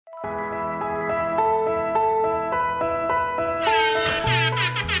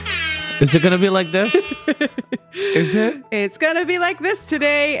Is it going to be like this? Is it? It's going to be like this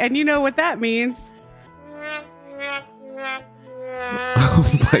today, and you know what that means.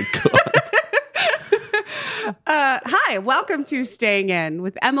 Oh my God. Hi, welcome to Staying In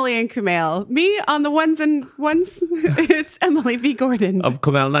with Emily and Kumail. Me on the ones and ones. It's Emily V. Gordon. I'm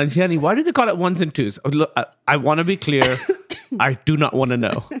Kumail Nanjiani. Why did they call it ones and twos? Oh, look, I want to be clear. I do not want to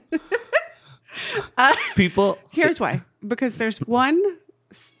know. People. Here's why. Because there's one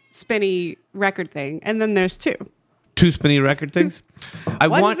spinny record thing, and then there's two. Two spinny record things?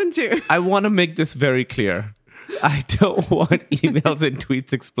 Ones and two. I want to make this very clear. I don't want emails and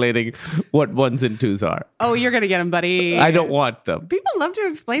tweets explaining what ones and twos are. Oh, you're going to get them, buddy. I don't want them. People love to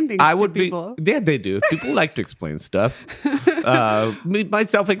explain things to people. Yeah, they do. People like to explain stuff. Me,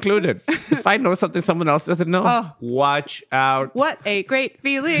 myself included. If I know something someone else doesn't know, watch out. What a great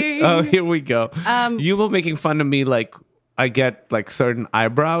feeling. Oh, here we go. You were making fun of me like I get like certain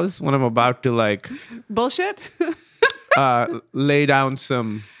eyebrows when I'm about to like... Bullshit? lay down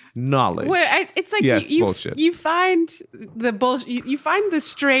some... knowledge. It's like yes, you bullshit. You find the bullshit. You find the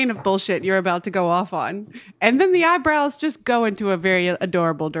strain of bullshit you're about to go off on, and then the eyebrows just go into a very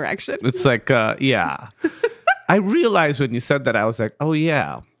adorable direction. It's like, yeah. I realized when you said that, I was like, oh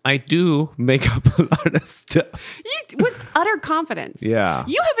yeah, I do make up a lot of stuff. With utter confidence. Yeah.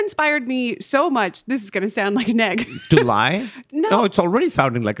 You have inspired me so much. This is going to sound like a neg. To lie? No, it's already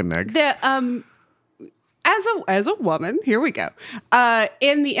sounding like a neg. As a woman, here we go.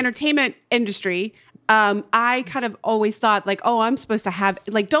 In the entertainment industry, I kind of always thought like, oh, I'm supposed to have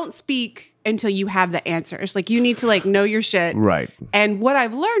like, don't speak until you have the answers. Like you need to like know your shit. Right. And what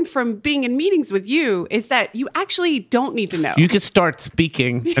I've learned from being in meetings with you is that you actually don't need to know. You can start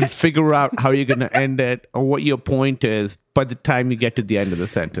speaking and figure out how you're going to end it or what your point is by the time you get to the end of the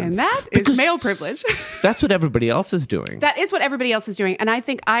sentence. And that is male privilege. That's what everybody else is doing. That is what everybody else is doing. And I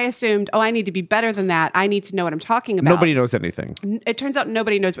think I assumed, oh, I need to be better than that. I need to know what I'm talking about. Nobody knows anything. It turns out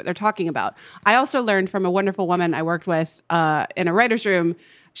nobody knows what they're talking about. I also learned from a wonderful woman I worked with in a writer's room.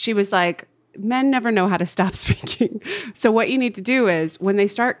 She was like, men never know how to stop speaking. So what you need to do is when they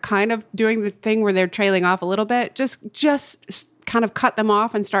start kind of doing the thing where they're trailing off a little bit, just kind of cut them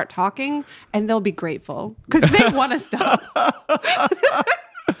off and start talking, and they'll be grateful because they want to stop.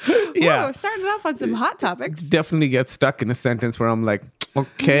 Yeah. Whoa, started off on some hot topics. Definitely get stuck in a sentence where I'm like,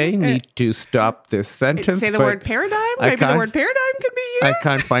 okay, need to stop this sentence. Say the word paradigm. Maybe the word paradigm could be used. I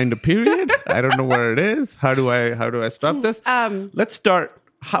can't find a period. I don't know where it is. How do I stop this? Let's start.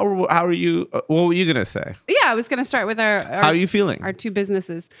 How are you? What were you gonna say? Yeah, I was gonna start with our how are you feeling? Our two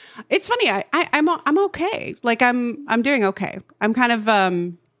businesses. It's funny. I'm okay. Like I'm doing okay. I'm kind of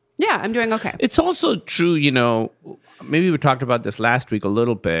I'm doing okay. It's also true, you know. Maybe we talked about this last week a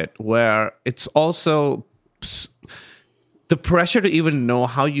little bit, where it's also the pressure to even know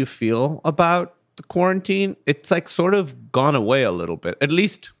how you feel about the quarantine. It's like sort of gone away a little bit. At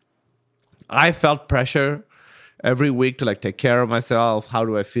least I felt pressure every week to like take care of myself. How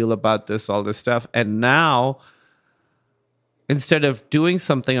do I feel about this, all this stuff? And now, instead of doing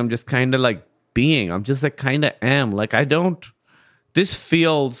something, I'm just kind of like being. I'm just like kind of am. Like this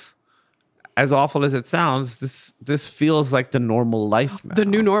feels, as awful as it sounds, this feels like the normal life now. The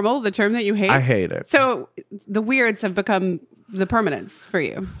new normal, the term that you hate? I hate it. So the weirds have become the permanents for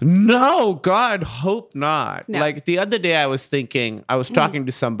you. No, God, hope not. No. Like the other day I was talking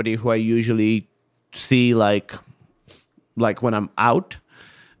to somebody who I usually see like when I'm out,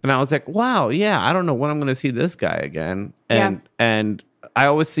 and I was like, wow, yeah, I don't know when I'm going to see this guy again. And I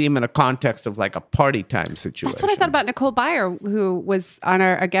always see him in a context of like a party time situation. That's what I thought about Nicole Byer, who was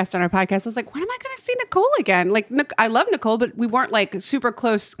a guest on our podcast. I was like, when am I going to see Nicole again? Like, I love Nicole, but we weren't like super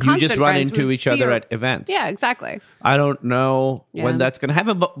close. You just run friends. into each other at events. Yeah, exactly. I don't know when that's going to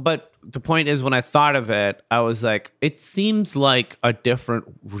happen, but the point is, when I thought of it, I was like, it seems like a different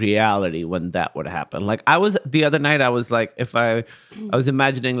reality when that would happen. Like the other night, I was like, I was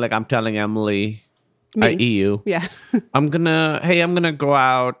imagining like I'm telling Emily, EU. Yeah. I'm gonna go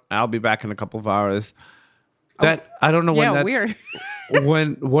out. I'll be back in a couple of hours. I don't know when that's weird.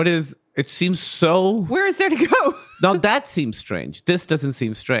 It seems so. Where is there to go? No, that seems strange. This doesn't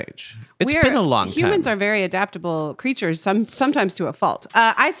seem strange. It's been a long time. Humans are very adaptable creatures, sometimes to a fault.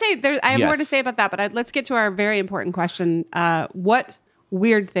 I'd say I have more to say about that, but let's get to our very important question. What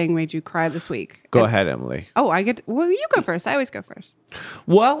weird thing made you cry this week? Go ahead, Emily. Oh, you go first. I always go first.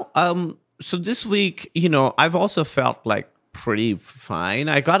 Well, so this week, you know, I've also felt like pretty fine.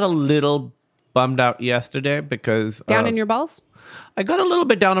 I got a little bummed out yesterday because... Down in your balls? I got a little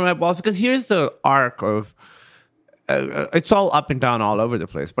bit down on my balls because here's the arc of it's all up and down all over the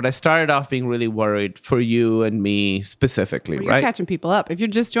place. But I started off being really worried for you and me specifically, Well, you're right? catching people up. If you're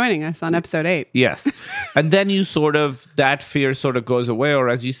just joining us on episode 8. Yes. And then you sort of, that fear sort of goes away, or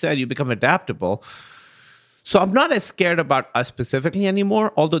as you said, you become adaptable. So I'm not as scared about us specifically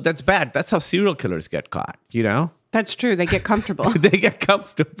anymore, although that's bad. That's how serial killers get caught, you know? That's true. They get comfortable. They get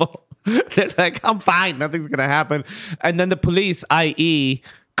comfortable. They're like, I'm fine. Nothing's going to happen. And then the police, i.e.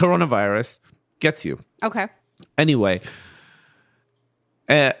 coronavirus, gets you. Okay. Anyway.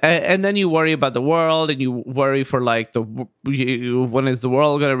 And then you worry about the world, and you worry for like when is the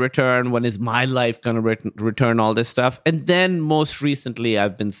world going to return? When is my life going to return? All this stuff. And then most recently,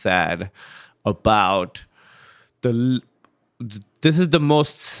 I've been sad about this is the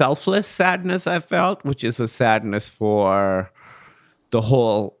most selfless sadness I've felt, which is a sadness for the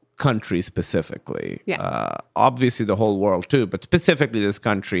whole country specifically. Yeah. Obviously the whole world too, but specifically this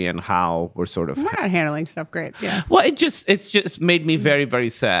country and how we're sort of. We're not handling stuff great. Yeah. Well, it's just made me very, very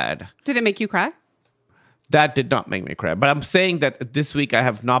sad. Did it make you cry? That did not make me cry. But I'm saying that this week I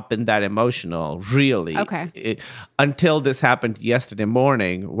have not been that emotional, really. Okay. Until this happened yesterday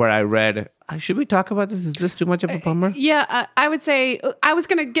morning, where I read. Should we talk about this? Is this too much of a bummer? Yeah, I would say I was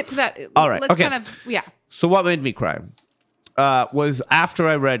going to get to that. All right. Let's Okay. kind of, yeah. So what made me cry was after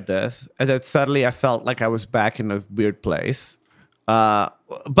I read this, and then suddenly I felt like I was back in a weird place. But,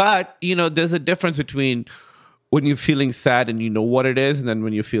 there's a difference between when you're feeling sad and you know what it is, and then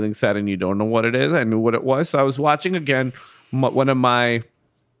when you're feeling sad and you don't know what it is. I knew what it was. So I was watching again one of my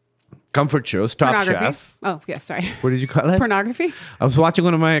comfort shows, Top Pornography. Chef. Oh, yeah, sorry. What did you call it? Pornography? I was watching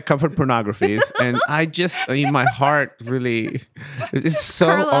one of my comfort pornographies, and my heart really is so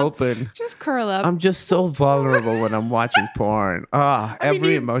Curl up. open. Just curl up. I'm just so vulnerable when I'm watching porn. I mean,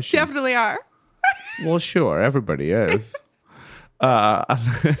 Every you emotion. definitely are. Well, sure, everybody is. Why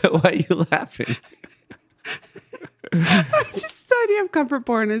are you laughing? Just the idea of comfort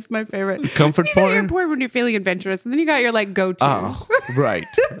porn is my favorite. Comfort you got your porn? porn when you're feeling adventurous, and then you got your like go-to. Oh, right,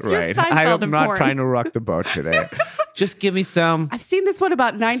 right. I Seinfeld am of not porn. trying to rock the boat today. Just give me some. I've seen this one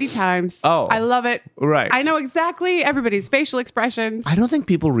about 90 times. Oh. I love it. Right. I know exactly everybody's facial expressions. I don't think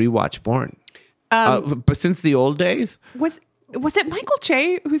people rewatch porn. But since the old days, Was it Michael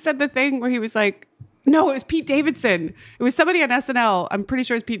Che who said the thing where he was like, no, it was Pete Davidson. It was somebody on SNL. I'm pretty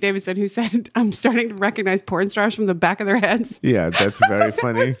sure it's Pete Davidson who said, I'm starting to recognize porn stars from the back of their heads. yeah, that's very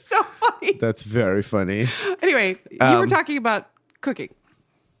funny. It's so funny. That's very funny. Anyway, you were talking about cooking.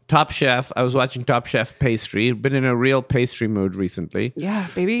 Top Chef. I was watching Top Chef pastry. Been in a real pastry mood recently. Yeah,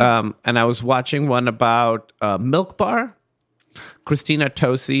 baby. And I was watching one about Milk Bar. Christina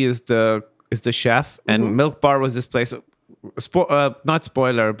Tosi is the chef, and Milk Bar was this place. Not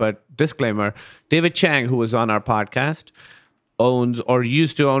spoiler, but disclaimer. David Chang, who was on our podcast, owns or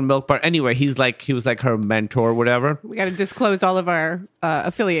used to own Milk Bar. Anyway, he was like her mentor, or whatever. We got to disclose all of our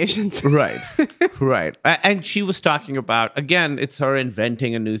affiliations. Right, right. And she was talking about, again, it's her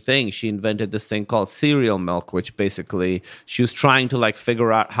inventing a new thing. She invented this thing called cereal milk, which basically she was trying to like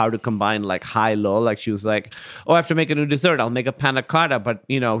figure out how to combine like high-low. Like she was like, oh, I have to make a new dessert. I'll make a panna cotta, but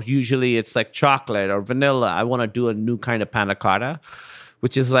usually it's like chocolate or vanilla. I want to do a new kind of panna cotta,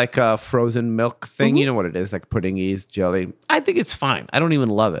 which is like a frozen milk thing. You know what it is, like puddingy jelly. I think it's fine. I don't even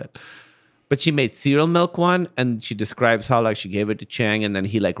love it. But she made cereal milk one, and she describes how like she gave it to Chang, and then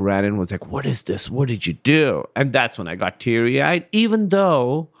he like ran in and was like, what is this? What did you do? And that's when I got teary-eyed, even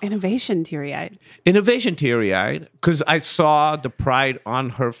though... Innovation teary-eyed. Innovation teary-eyed, because I saw the pride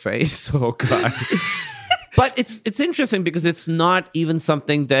on her face. Oh, God. But it's interesting because it's not even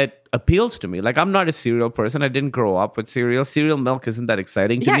something that appeals to me. Like, I'm not a cereal person. I didn't grow up with cereal. Cereal milk isn't that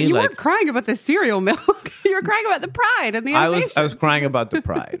exciting to me. Yeah, you like, weren't crying about the cereal milk. You were crying about the pride and the innovation. I was crying about the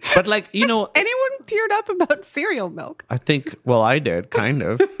pride. But like, Anyone teared up about cereal milk? I think, well, I did, kind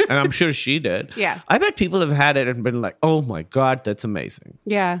of. And I'm sure she did. Yeah. I bet people have had it and been like, oh my God, that's amazing.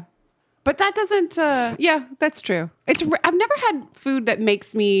 Yeah. But that doesn't, yeah, that's true. I've never had food that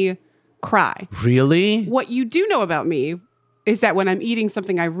makes me cry. Really? What you do know about me is that when I'm eating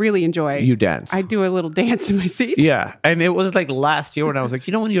something I really enjoy, You dance. I do a little dance in my seat. Yeah. And it was like last year when I was like,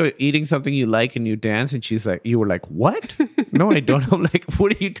 when you're eating something you like and you dance, and she's like, you were like, what? No, I don't. I'm like,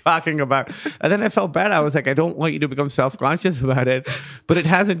 what are you talking about? And then I felt bad. I was like, I don't want you to become self-conscious about it, but it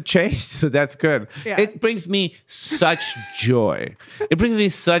hasn't changed. So that's good. Yeah. It brings me such joy. It brings me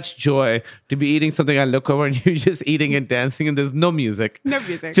such joy to be eating something I look over and you're just eating and dancing and there's no music. No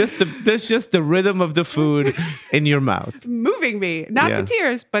music. There's just the rhythm of the food in your mouth. Moving me, not Yeah. to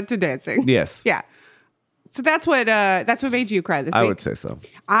tears, but to dancing. Yes. Yeah. So that's what made you cry this week. I would say so.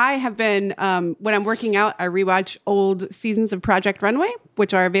 I have been when I'm working out, I rewatch old seasons of Project Runway,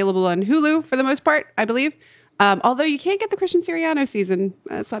 which are available on Hulu for the most part, I believe. Although you can't get the Christian Siriano season.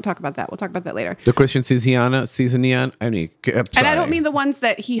 Let's not talk about that. We'll talk about that later. The Christian season. I mean, I'm And I don't sorry. mean the ones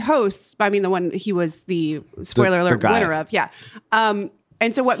that he hosts. But I mean the one he was the spoiler The alert guy. winner of. Yeah.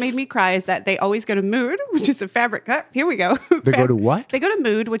 And so what made me cry is that they always go to Mood, which is a fabric. Here we go. They go to what? They go to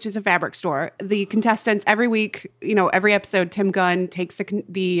Mood, which is a fabric store. The contestants every week, every episode, Tim Gunn takes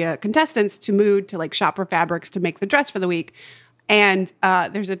the contestants to Mood to like shop for fabrics to make the dress for the week. And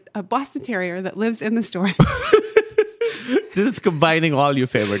there's a Boston Terrier that lives in the store This is combining all your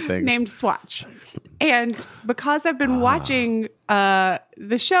favorite things. named Swatch. And because I've been watching the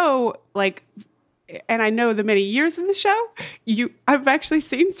show, like, and I know the many years of the show, I've actually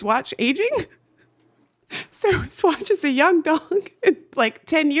seen Swatch aging. So Swatch is a young dog, like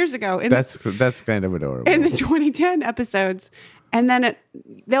 10 years ago. That's kind of adorable. In the 2010 episodes. And then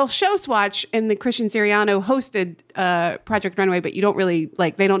they'll show Swatch in the Christian Siriano hosted Project Runway, but you don't really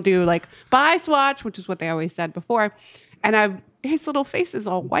they don't do bye Swatch, which is what they always said before. And his little face is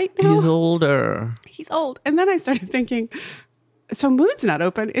all white now. He's older. He's old. And then I started thinking, so Mood's not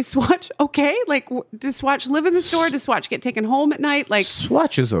open. Is Swatch okay? Does Swatch live in the store? Does Swatch get taken home at night?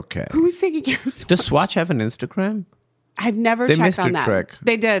 Swatch is okay. Who's taking care of Swatch? Does Swatch have an Instagram? I've never They checked missed on a that. trick.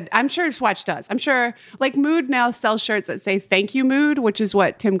 They did. I'm sure Swatch does. I'm sure Mood now sells shirts that say "Thank you, Mood," which is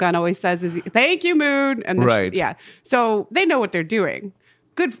what Tim Gunn always says is "Thank you, Mood." And Right. yeah, so they know what they're doing.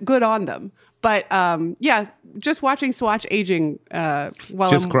 Good on them. But yeah, just watching Swatch aging while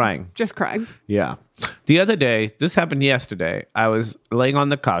Just I'm crying. just crying. Yeah. The other day, this happened yesterday. I was laying on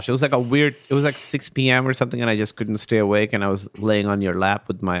the couch. It was like 6 p.m. or something, and I just couldn't stay awake. And I was laying on your lap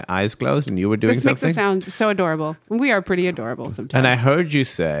with my eyes closed, and you were doing This makes something. us sound so adorable. We are pretty adorable sometimes. And I heard you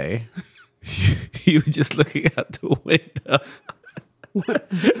say, you were just looking out the window.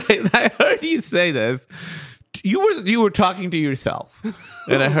 And I heard you say this. You were talking to yourself.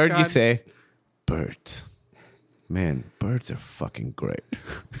 And I heard you God. say, birds. Man, birds are fucking great.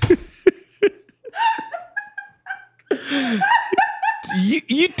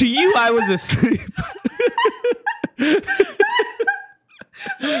 To you, I was asleep.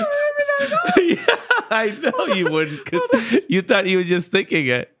 Yeah, I know you wouldn't, because you thought you were just thinking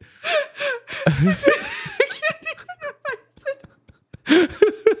it.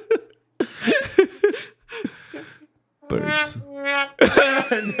 Birds.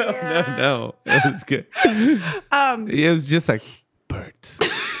 No. It was good. It was just like birds.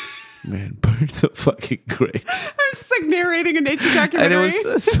 Man, birds are fucking great. I'm just narrating a nature documentary. And it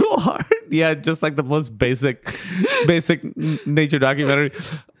was so hard. Yeah, just like the most basic nature documentary.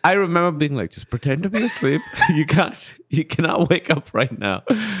 I remember being like, just pretend to be asleep. You cannot wake up right now.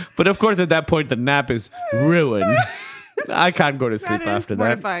 But of course, at that point, the nap is ruined. I can't go to sleep That is after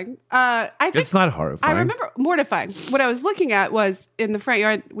mortifying. that. I think It's not horrifying. I remember mortifying. What I was looking at was in the front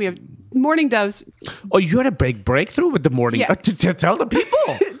yard, we have mourning doves Oh, you had a big breakthrough with the morning. Yeah. To tell the people.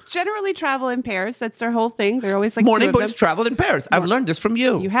 generally travel in pairs. That's their whole thing. They're always like Morning two of boys them. travel in pairs. I've learned this from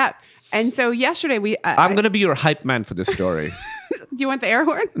you. You have. And so yesterday I'm going to be your hype man for this story. do you want the air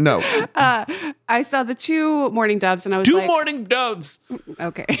horn? No. I saw the two mourning doves and I was Two like, morning doves.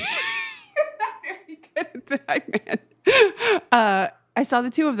 okay. You're not very good at the hype man. I saw the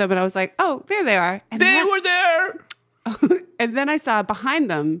two of them and I was like, oh, there they are. And They were there. and then I saw behind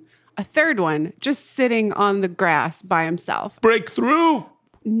them a third one just sitting on the grass by himself. Breakthrough.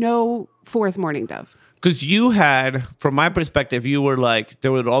 No fourth mourning dove. Because you had, from my perspective, you were like,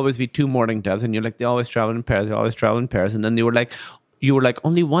 there would always be two morning doves, and you're like, they always travel in pairs, and then you were like,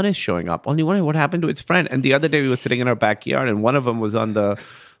 only one is showing up. Only one. What happened to its friend? And the other day we were sitting in our backyard, and one of them was on the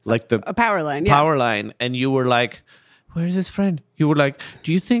A power line. Yeah. power line, and you were like, where's his friend? You were like,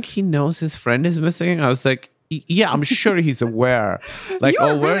 do you think he knows his friend is missing? I was like, yeah, I'm sure he's aware. Like, You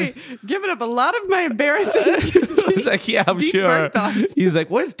are where's... really giving up a lot of my embarrassing. I was like, yeah, I'm deep sure. bird thoughts. He's like,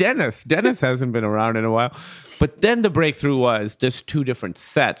 where's Dennis? Dennis hasn't been around in a while. But then the breakthrough was there's two different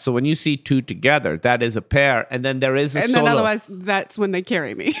sets. So when you see two together, that is a pair. And then there is a And solo. then otherwise, that's when they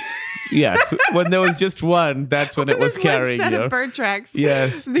carry me. Yes. When there was just one, that's when it was There's one carrying set you. of bird tracks.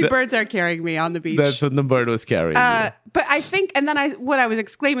 Yes. The birds are carrying me on the beach. That's when the bird was carrying you. But I think, and then what I was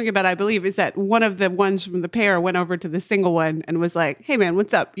exclaiming about, I believe, is that one of the ones from the pair went over to the single one and was like, "Hey, man,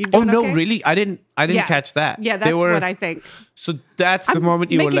 what's up? You Oh doing no, okay?" really? I didn't Yeah. catch that. Yeah, They that's were- what I think. So that's the I'm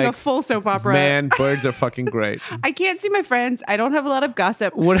moment you were making like, a full soap opera. man, birds are fucking great. I can't see my friends. I don't have a lot of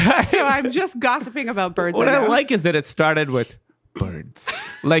gossip. What I- so I'm just gossiping about birds. What I know. like is that it started with birds.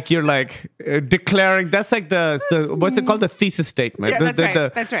 Like you're like declaring. That's like the what's it called? The thesis statement. Yeah, The- that's the- right,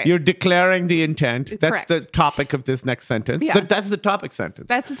 the- that's right. You're declaring the intent. That's Correct. the topic of this next sentence. Yeah. That's the topic sentence.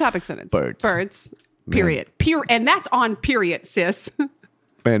 That's the topic sentence. Birds. Birds. Period. And that's on period, sis.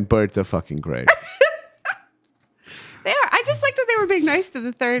 Man, birds are fucking great. They are. I just like that they were being nice to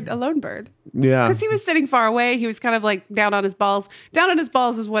the third alone bird. Yeah. Because he was sitting far away. He was kind of like down on his balls. Down on his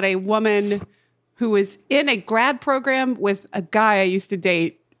balls is what a woman who was in a grad program with a guy I used to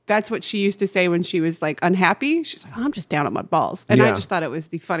date, that's what she used to say when she was like unhappy. She's like, oh, I'm just down on my balls. And I Yeah. just thought it was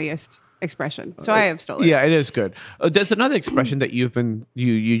the funniest expression. So I have stolen it. Yeah, it is good. There's another expression that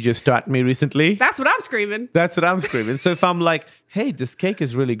you just taught me recently. That's what I'm screaming. That's what I'm screaming. So if I'm like, hey, this cake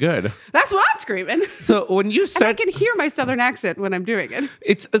is really good. That's what I'm screaming. So when you And I said can hear my southern accent when I'm doing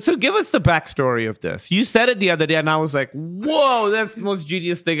it. so give us the backstory of this. You said it the other day and I was like, whoa, that's the most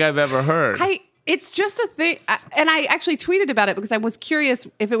genius thing I've ever heard. It's just a thing. And I actually tweeted about it because I was curious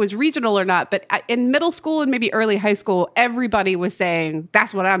if it was regional or not. But in middle school and maybe early high school, everybody was saying,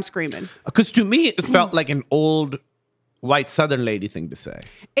 that's what I'm screaming. Because to me, it felt like an old white Southern lady thing to say.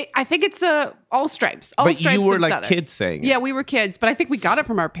 I think it's all stripes. All But stripes you were of like Southern. kids saying it. Yeah, we were kids. But I think we got it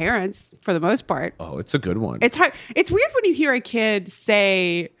from our parents for the most part. Oh, it's a good one. It's hard. It's weird when you hear a kid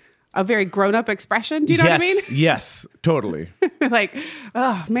say a very grown-up expression. Do you know what I mean? Yes, totally. Like,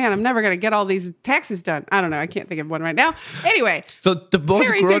 oh man, I'm never gonna get all these taxes done. I don't know. I can't think of one right now. Anyway, So the most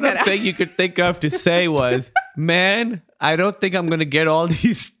Harry, take grown that up out. thing you could think of to say was, man, I don't think I'm going to get all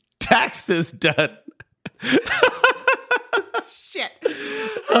these taxes done. shit.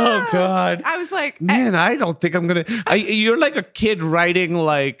 Oh, God. I was like, Man, I don't think I'm going to. You're like a kid writing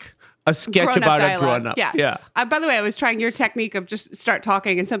like a sketch grown-up about dialogue. a grown up. Yeah. By the way, I was trying your technique of just start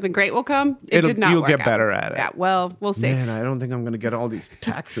talking and something great will come. It did not You'll work get out. better at it. Yeah, well, we'll see. Man, I don't think I'm going to get all these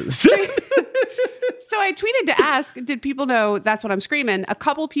taxes. So I tweeted to ask, did people know that's what I'm screaming? A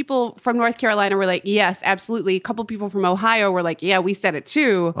couple people from North Carolina were like, yes, absolutely. A couple people from Ohio were like, yeah, we said it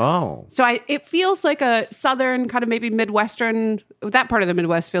too. Oh. So it feels like a Southern kind of maybe Midwestern. That part of the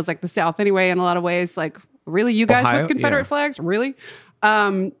Midwest feels like the South anyway in a lot of ways. Like, really, you guys Ohio? with Confederate Yeah. flags? Really?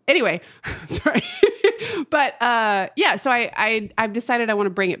 Anyway, sorry. But yeah, so I've decided I want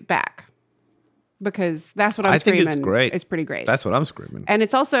to bring it back because that's what I'm I think screaming. it's great. It's pretty great. That's what I'm screaming. And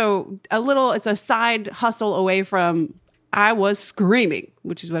it's also it's a side hustle away from I was screaming,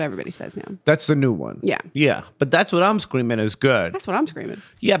 which is what everybody says now. That's the new one. Yeah. Yeah. But that's what I'm screaming is good. That's what I'm screaming.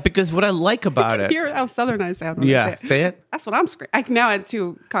 Yeah, because what I like about it. Hear how Southern I sound. When I Yeah, say say it. That's what I'm screaming. I can now add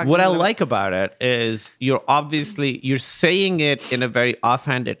two cognitive. What I like about it is you're saying it in a very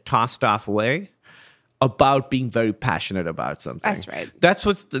offhanded, tossed off way about being very passionate about something. That's right.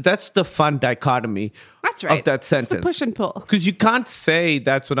 That's the fun dichotomy That's right. of that It's sentence. the push and pull. Because you can't say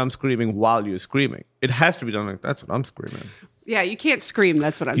that's what I'm screaming while you're screaming. It has to be done like that's what I'm screaming. Yeah, you can't scream.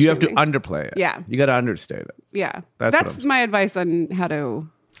 That's what I'm You have to screaming. underplay it. Yeah. You got to understate it. Yeah. That's what That's I'm- my advice on how to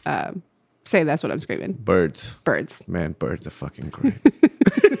say that's what I'm screaming. Birds. Birds. Man, birds are fucking great.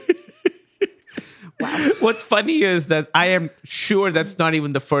 What's funny is that I am sure that's not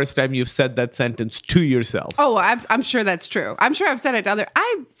even the first time you've said that sentence to yourself. Oh, I'm sure that's true. I'm sure I've said it to other.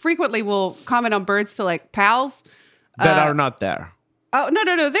 I frequently will comment on birds to like pals. That are not there. Oh, no,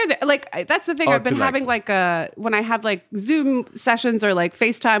 they're there. Like, that's the thing. Oh, I've been to, like- having like when I have like Zoom sessions or like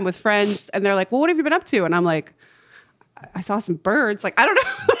FaceTime with friends and they're like, well, what have you been up to? And I'm like, I saw some birds. Like, I don't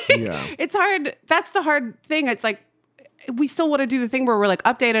know. Like, Yeah. It's hard. That's the hard thing. It's like, we still want to do the thing where we're like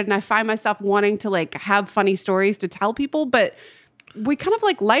updated and I find myself wanting to like have funny stories to tell people, but we kind of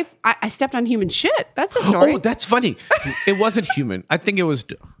like life. I stepped on human shit. That's a story. Oh, that's funny. It wasn't human. I think it was.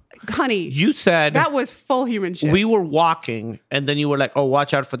 Honey, You said that was full human shit. we were walking, and then you were like, "Oh,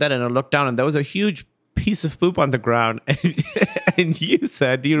 watch out for that!" And I looked down, and there was a huge piece of poop on the ground. And you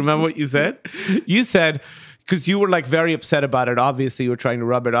said, "Do you remember what you said?" You said, because you were like very upset about it. Obviously, you were trying to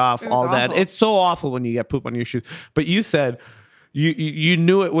rub it off. It was All that. awful. It's so awful when you get poop on your shoes. But you said. You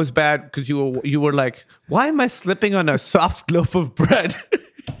knew it was bad because you were like, why am I slipping on a soft loaf of bread?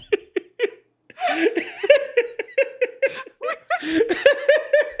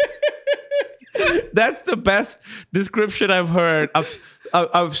 That's the best description I've heard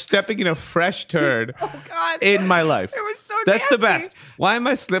of stepping in a fresh turd Oh, God. in my life. It was so That's the nasty. best. Why am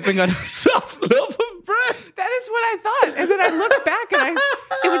I slipping on a soft loaf of bread? That is what I thought. And then I looked back and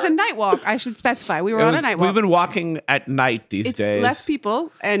it was a night walk. I should specify. We were on a night walk. We've been walking at night these It's days. less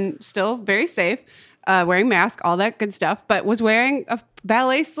people and still very safe, wearing masks, all that good stuff, but was wearing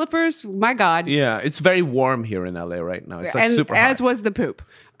ballet slippers. My God. Yeah, it's very warm here in LA right now. It's like and super as hot. was the poop.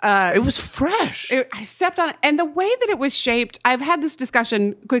 It was fresh. I stepped on it. And the way that it was shaped, I've had this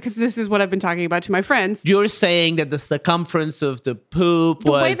discussion because this is what I've been talking about to my friends. You're saying that the circumference of the poop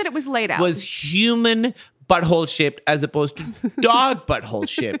The way that it was laid out. was human butthole shaped as opposed to dog butthole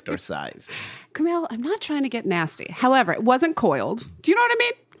shaped or sized. Camille, I'm not trying to get nasty. However, it wasn't coiled. Do you know what I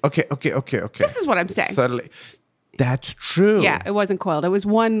mean? Okay. This is what I'm saying. Suddenly, That's true. Yeah, it wasn't coiled. It was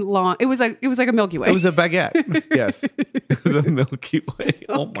one long. It was like a Milky Way. It was a baguette. Yes. It was a Milky Way.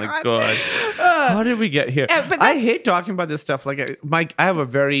 Oh my God. How did we get here? But I hate talking about this stuff. Like, I have a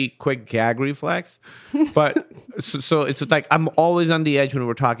very quick gag reflex. But so it's like I'm always on the edge when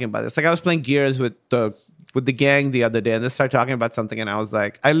we're talking about this. Like, I was playing Gears with the gang the other day, and they started talking about something, and I was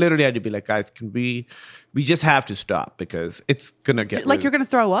like, I literally had to be like, guys, we just have to stop because it's gonna get like you're gonna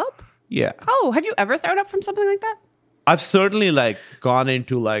throw up. Yeah. Oh, have you ever thrown up from something like that? I've certainly like gone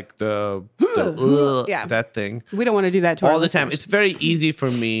into like the Yeah. that thing We don't want to do that to all our the time. listeners. It's very easy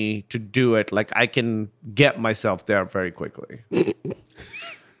for me to do it. Like, I can get myself there very quickly.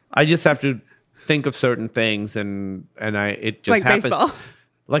 I just have to think of certain things, and it just like happens. baseball.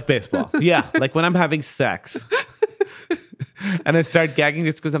 Like baseball. Yeah. Like when I'm having sex and I start gagging,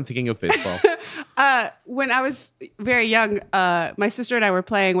 it's because I'm thinking of baseball. When I was very young, my sister and I were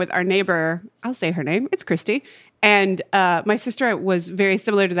playing with our neighbor. I'll say her name. It's Christy. And my sister was very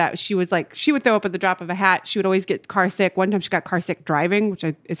similar to that. She was like, she would throw up at the drop of a hat. She would always get car sick. One time she got car sick driving, which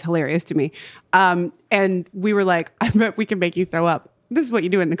is hilarious to me. And we were like, I bet we can make you throw up. This is what you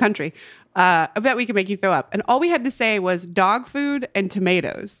do in the country. I bet we can make you throw up. And all we had to say was dog food and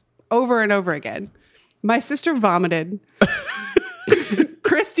tomatoes over and over again. My sister vomited.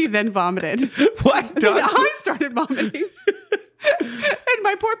 Christy then vomited. What? Then I started vomiting. And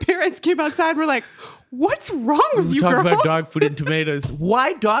my poor parents came outside and were like, what's wrong with you, Talk girl? about dog food and tomatoes.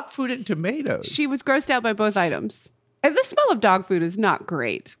 Why dog food and tomatoes? She was grossed out by both items. And the smell of dog food is not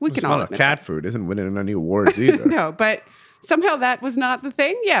great. We can all smell of admit cat food isn't winning any awards either. that. No, but somehow that was not the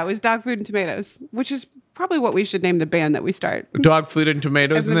thing. Yeah, it was dog food and tomatoes, which is probably what we should name the band that we start. Dog food and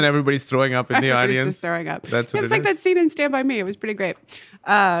tomatoes, and then everybody's throwing up in the Everybody's audience. just throwing up. That's what it was it like is. that scene in Stand By Me. It was pretty great.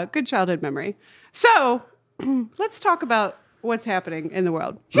 Good childhood memory. So let's talk about what's happening in the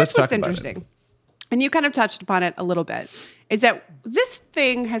world. Here's Let's talk what's about interesting. And you kind of touched upon it a little bit, is that this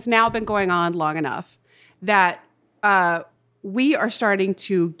thing has now been going on long enough that we are starting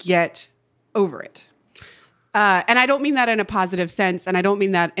to get over it. And I don't mean that in a positive sense, and I don't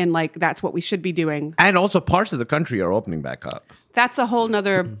mean that in like that's what we should be doing. And also parts of the country are opening back up. That's a whole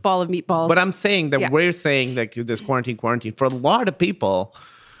nother ball of meatballs. But I'm saying that Yeah. we're saying that this quarantine. For a lot of people,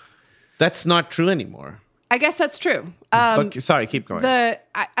 that's not true anymore. I guess that's true. But, sorry, keep going.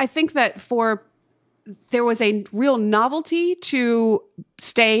 I think that there was a real novelty to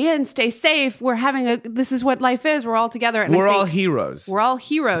stay in, stay safe. This is what life is. We're all together. And we're I think all heroes. We're all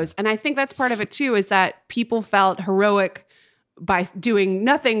heroes. And I think that's part of it too, is that people felt heroic by doing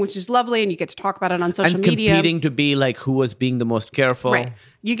nothing, which is lovely. And you get to talk about it on social and media. competing to be like who was being the most careful. Right.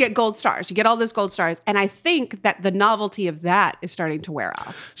 You get gold stars. You get all those gold stars. And I think that the novelty of that is starting to wear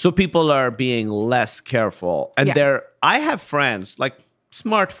off. So people are being less careful. And Yeah. I have friends, like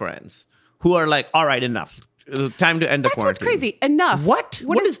smart friends, who are like, all right, enough. Time to end the That's what's quarantine. crazy. Enough. What?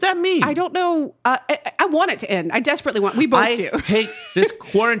 What does that mean? I don't know. I want it to end. I desperately want. We both do. I hate this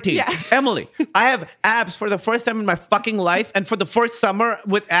quarantine. Yeah. Emily, I have abs for the first time in my fucking life. And for the first summer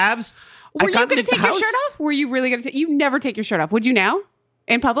with abs, Were I you can't going to leave the take your house. shirt off? Were you really going to take? You never take your shirt off. Would you now?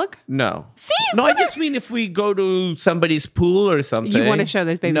 In public? No. See? No, I What just mean if we go to somebody's pool or something. You want to show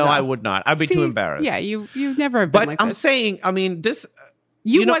those babies No, off. I would not. I'd be See? too embarrassed. Yeah, you never have been But like I'm this. saying, I mean, this.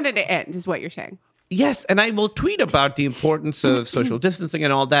 You know- wanted to end, is what you're saying. Yes, and I will tweet about the importance of social distancing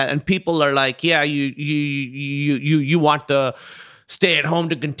and all that, and people are like, "Yeah, you want the stay at home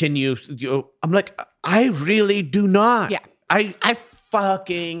to continue." I'm like, I really do not. Yeah. I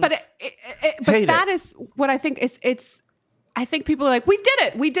fucking. But Hate that it. is what I think. It's. I think people are like, we did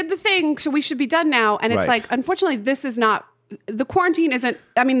it. We did the thing, so we should be done now. And it's Right. like, unfortunately, this is not. The quarantine isn't.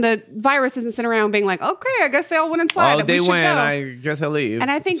 I mean, the virus isn't sitting around being like, okay, I guess they all went inside. Oh, and they we should went. go. I guess I'll leave. And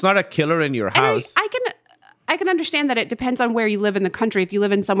I think- it's not a killer in your And house. I can understand that it depends on where you live in the country. If you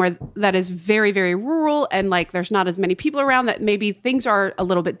live in somewhere that is very, very rural and like there's not as many people around, that maybe things are a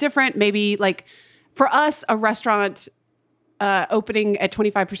little bit different. Maybe like for us, a restaurant opening at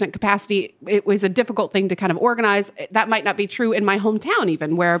 25% capacity, it was a difficult thing to kind of organize. That might not be true in my hometown,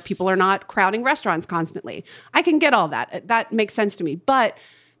 even where people are not crowding restaurants constantly. I can get all that. That makes sense to me. But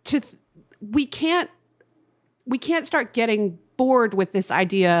we can't start getting bored with this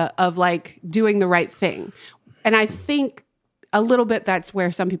idea of like doing the right thing. And I think a little bit that's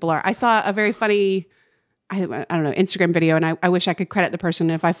where some people are. I saw a very funny, I don't know, Instagram video, and I wish I could credit the person.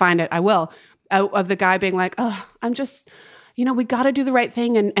 And if I find it, I will, of the guy being like, oh, I'm just, we got to do the right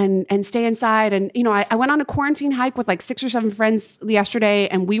thing and stay inside. And, I went on a quarantine hike with like 6 or 7 friends yesterday,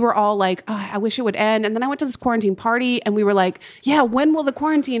 and we were all like, oh, I wish it would end. And then I went to this quarantine party, and we were like, yeah, when will the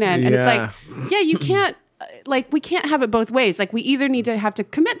quarantine end? And it's like, yeah, you can't, we can't have it both ways. Like, we either need to have to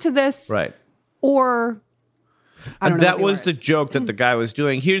commit to this, right. or I don't And know that what they was were. the joke that the guy was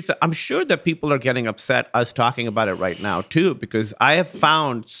doing. I'm sure that people are getting upset us talking about it right now too, because I have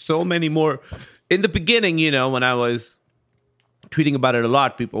found so many more. In the beginning, when I was tweeting about it a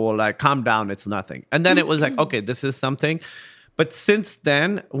lot, people were like, calm down, it's nothing. And then it was like, okay, this is something. But since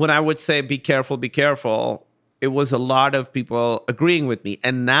then, when I would say, be careful, it was a lot of people agreeing with me.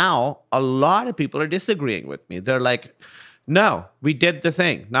 And now a lot of people are disagreeing with me. They're like, no, we did the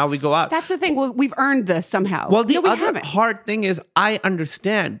thing. Now we go out. That's the thing. Well, we've earned this somehow. Well, the No, we other haven't. hard thing is I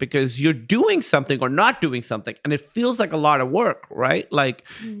understand because you're doing something or not doing something, and it feels like a lot of work, right? Like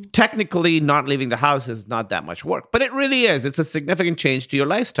technically not leaving the house is not that much work, but it really is. It's a significant change to your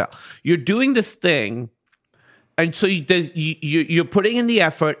lifestyle. You're doing this thing, and so you're putting in the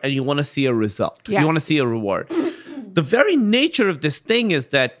effort and you want to see a result. Yes. You want to see a reward. The very nature of this thing is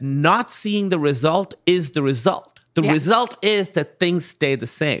that not seeing the result is the result. The Yeah. result is that things stay the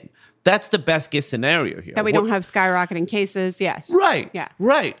same. That's the best case scenario here. That we don't have skyrocketing cases. Yes. Right. Yeah.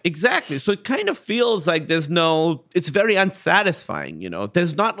 Right. Exactly. So it kind of feels like it's very unsatisfying,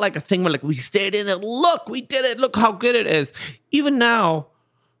 There's not like a thing where like we stayed in it. Look, we did it. Look how good it is. Even now,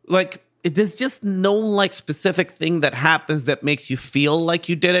 like there's just no like specific thing that happens that makes you feel like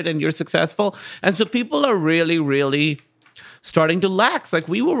you did it and you're successful. And so people are really, really starting to lax. Like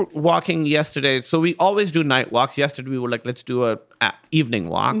we were walking yesterday. So we always do night walks. Yesterday we were like, let's do a evening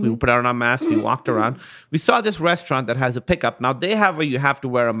walk. We put on our mask. We walked around. We saw this restaurant that has a pickup. Now they have you have to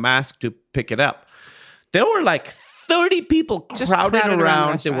wear a mask to pick it up. There were like 30 people Just crowded crowded around the around.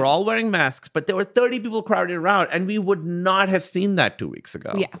 They restaurant. were all wearing masks, but there were 30 people crowded around. And we would not have seen that 2 weeks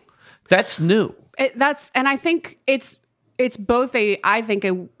ago. Yeah. That's new. And I think it's both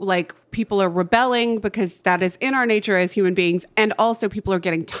like people are rebelling because that is in our nature as human beings, and also people are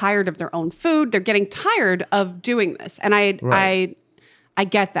getting tired of their own food. They're getting tired of doing this, and Right. I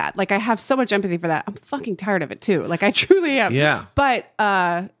get that. Like I have so much empathy for that. I'm fucking tired of it too. Like I truly am. Yeah. But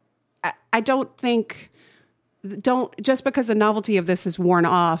I don't think just because the novelty of this is worn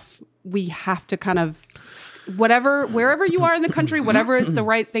off, we have to kind of wherever you are in the country, whatever is the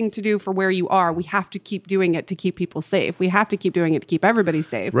right thing to do for where you are, we have to keep doing it to keep people safe. We have to keep doing it to keep everybody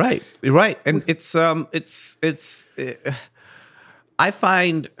safe. Right. And I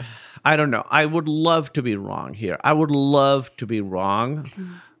find, I don't know, I would love to be wrong here. I would love to be wrong.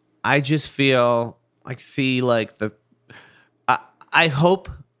 I just feel, I see like I hope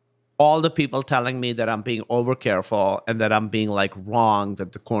all the people telling me that I'm being over careful and that I'm being like wrong,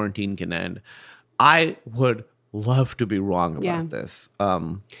 that the quarantine can end. I would love to be wrong about this.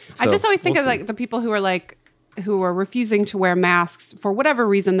 I just always think of like the people who are refusing to wear masks for whatever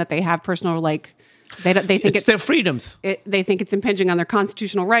reason that they have personal, like they think it's their freedoms. They think it's impinging on their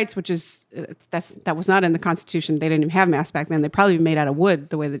constitutional rights, which is that was not in the Constitution. They didn't even have masks back then. They probably made out of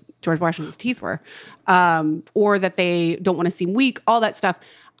wood, the way that George Washington's teeth were, or that they don't want to seem weak. All that stuff.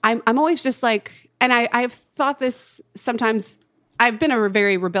 I'm always just like, and I've thought this sometimes. I've been a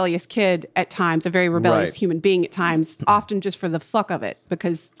very rebellious kid at times, a very rebellious Right. human being at times, often just for the fuck of it,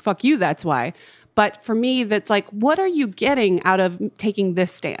 because fuck you, that's why. But for me, that's like, what are you getting out of taking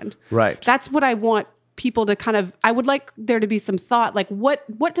this stand? Right. That's what I want people to kind of, I would like there to be some thought, like what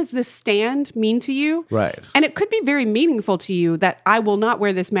does this stand mean to you? Right. And it could be very meaningful to you that I will not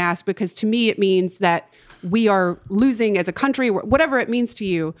wear this mask because to me it means that we are losing as a country, whatever it means to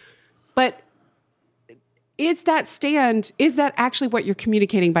you. But is that actually what you're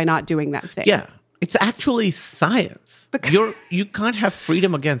communicating by not doing that thing? Yeah. It's actually science. You can't have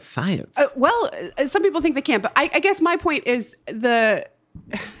freedom against science. Some people think they can, but I guess my point is that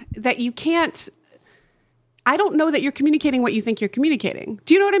you can't. I don't know that you're communicating what you think you're communicating.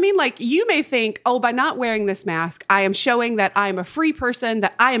 Do you know what I mean? Like you may think, oh, by not wearing this mask, I am showing that I am a free person,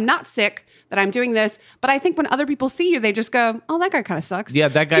 that I am not sick, that I'm doing this. But I think when other people see you, they just go, oh, that guy kind of sucks. Yeah,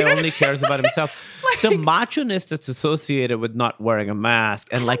 that Do guy you know only cares about himself. The macho-ness that's associated with not wearing a mask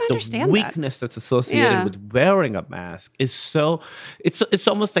and like the understand that. weakness that's associated Yeah. with wearing a mask is it's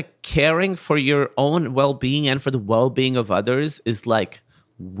almost like caring for your own well-being and for the well-being of others is like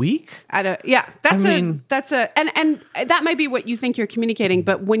weak. And that might be what you think you're communicating,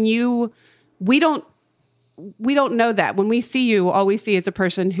 but when we don't know that. When we see you, all we see is a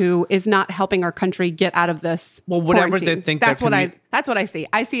person who is not helping our country get out of this. Well, whatever quarantine. they think That's what I see.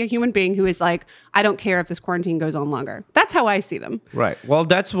 I see a human being who is like, I don't care if this quarantine goes on longer. That's how I see them. Right. Well,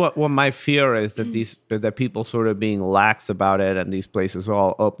 that's what my fear is, that people sort of being lax about it and these places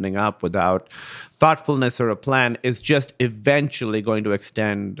all opening up without thoughtfulness or a plan is just eventually going to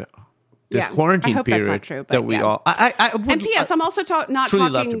extend this Yeah. quarantine I hope that's period not true, but that we yeah. all. I would, And P.S. I'm also not truly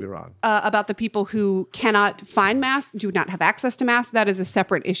talking love to be wrong. About the people who cannot find masks, do not have access to masks. That is a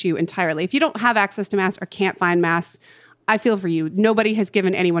separate issue entirely. If you don't have access to masks or can't find masks, I feel for you. Nobody has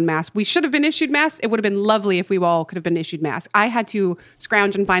given anyone masks. We should have been issued masks. It would have been lovely if we all could have been issued masks. I had to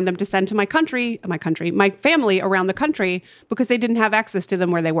scrounge and find them to send to my family around the country because they didn't have access to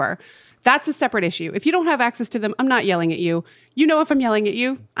them where they were. That's a separate issue. If you don't have access to them, I'm not yelling at you. You know, if I'm yelling at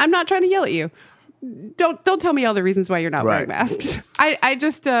you, I'm not trying to yell at you. Don't tell me all the reasons why you're not wearing masks. I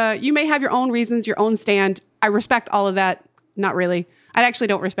just you may have your own reasons, your own stand. I respect all of that. Not really. I actually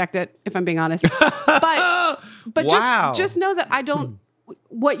don't respect it, if I'm being honest. But Wow. just know that I don't.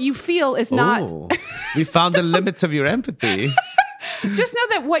 What you feel is not. Oh, we found the limits of your empathy. Just know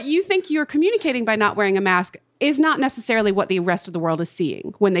that what you think you're communicating by not wearing a mask is not necessarily what the rest of the world is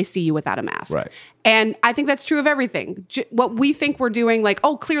seeing when they see you without a mask. Right. And I think that's true of everything. What we think we're doing, like,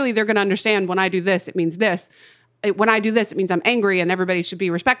 oh, clearly they're going to understand when I do this, it means this. When I do this, it means I'm angry and everybody should be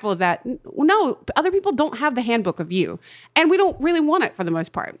respectful of that. No, other people don't have the handbook of you. And we don't really want it for the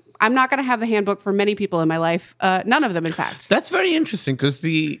most part. I'm not going to have the handbook for many people in my life. None of them, in fact. That's very interesting because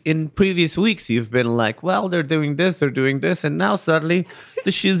in previous weeks you've been like, well, they're doing this, and now suddenly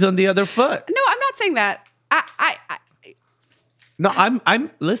the shoe's on the other foot. No, I'm not saying that. No, I'm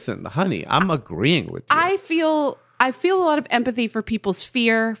listen, honey, I'm agreeing with you. I feel a lot of empathy for people's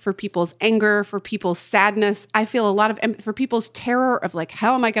fear, for people's anger, for people's sadness. I feel a lot of empathy for people's terror of like,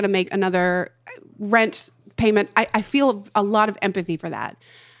 how am I going to make another rent payment? I feel a lot of empathy for that.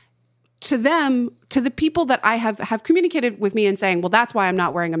 To them, to the people that I have communicated with me and saying, well, that's why I'm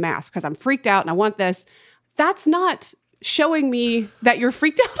not wearing a mask because I'm freaked out and I want this. That's not showing me that you're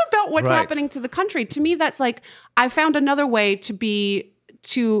freaked out about what's happening to the country. To me, that's like, I found another way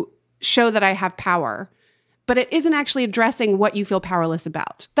to show that I have power. But it isn't actually addressing what you feel powerless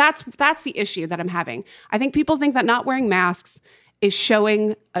about. That's the issue that I'm having. I think people think that not wearing masks is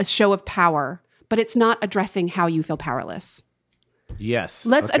showing a show of power, but it's not addressing how you feel powerless. Yes.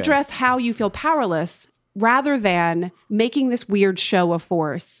 Let's address how you feel powerless rather than making this weird show of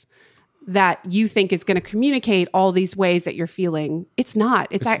force that you think is going to communicate all these ways that you're feeling. It's not.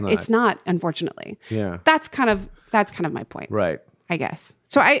 It's not, unfortunately. Yeah. That's kind of my point. Right. I guess.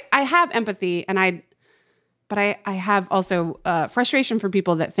 So I have empathy but I have also frustration for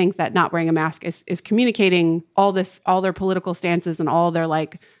people that think that not wearing a mask is communicating all their political stances and all their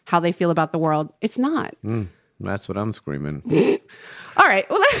like how they feel about the world. It's not. That's what I'm screaming. All right.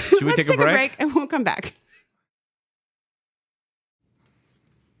 Well, let's take a break and we'll come back.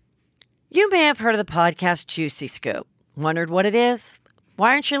 You may have heard of the podcast Juicy Scoop. Wondered what it is?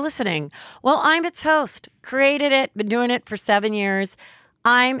 Why aren't you listening? Well, I'm its host. Created it, been doing it for 7 years.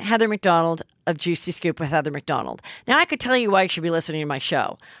 I'm Heather McDonald of Juicy Scoop with Heather McDonald. Now, I could tell you why you should be listening to my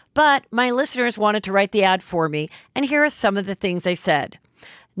show, but my listeners wanted to write the ad for me, and here are some of the things they said.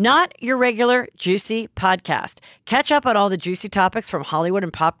 Not your regular juicy podcast. Catch up on all the juicy topics from Hollywood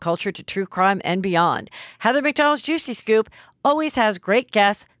and pop culture to true crime and beyond. Heather McDonald's Juicy Scoop always has great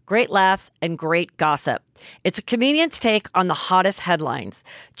guests, great laughs, and great gossip. It's a comedian's take on the hottest headlines.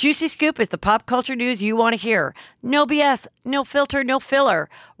 Juicy Scoop is the pop culture news you want to hear. No BS, no filter, no filler.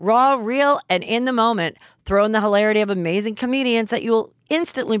 Raw, real, and in the moment. Throw in the hilarity of amazing comedians that you'll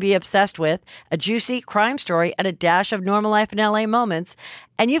instantly be obsessed with, a juicy crime story, and a dash of normal life in LA moments,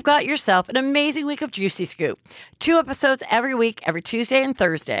 and you've got yourself an amazing week of Juicy Scoop. 2 episodes every week, every Tuesday and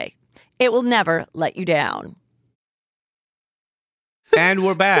Thursday. It will never let you down. And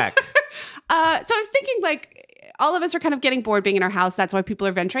we're back. So I was thinking, like, all of us are kind of getting bored being in our house. That's why people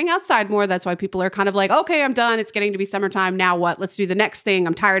are venturing outside more. That's why people are kind of like, okay, I'm done. It's getting to be summertime. Now what? Let's do the next thing.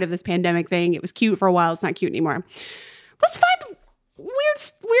 I'm tired of this pandemic thing. It was cute for a while. It's not cute anymore. Let's find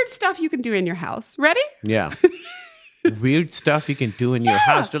weird stuff you can do in your house. Ready? Yeah. Weird stuff you can do in your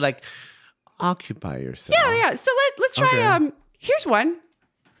house to like occupy yourself. Yeah. So let's try. Okay. Here's one.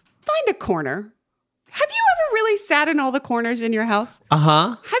 Find a corner. Have you ever really sat in all the corners in your house?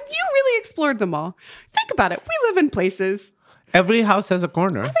 Uh-huh. Have you really explored them all? Think about it. We live in places. Every house has a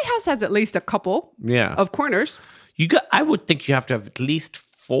corner. Every house has at least a couple of corners. I would think you have to have at least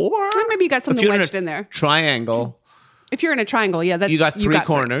 4. Or maybe you got something wedged in there. Triangle. If you're in a triangle, yeah, You got 3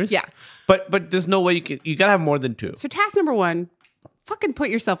 corners. 3. Yeah. But there's no way you gotta have more than 2. So task number 1, fucking put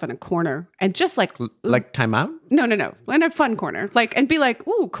yourself in a corner and just like time out? No. In a fun corner. And be like,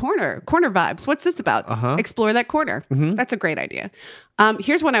 ooh, corner vibes. What's this about? Explore that corner. Mm-hmm. That's a great idea.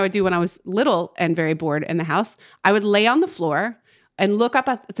 Here's what I would do when I was little and very bored in the house. I would lay on the floor and look up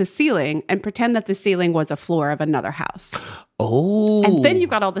at the ceiling and pretend that the ceiling was a floor of another house. Oh. And then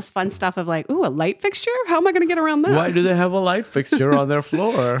you've got all this fun stuff of like, ooh, a light fixture? How am I going to get around that? Why do they have a light fixture on their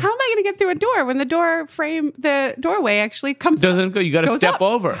floor? How am I going to get through a door when the doorway actually comes Doesn't go. You got to step up?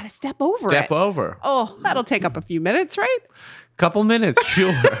 over. Got to step over it. Step over. Oh, that'll take up a few minutes, right? Couple minutes,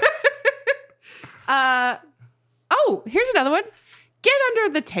 sure. Oh, here's another one. Get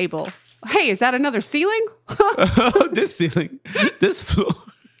under the table. Hey, is that another ceiling? This ceiling, this floor.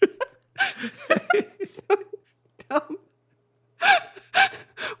 So dumb.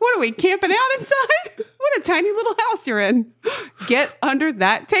 What are we camping out inside? What a tiny little house you're in. Get under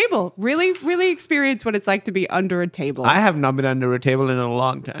that table. Really, really experience what it's like to be under a table. I have not been under a table in a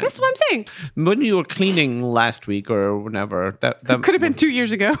long time. That's what I'm saying. When you were cleaning last week or whenever, that Could have been 2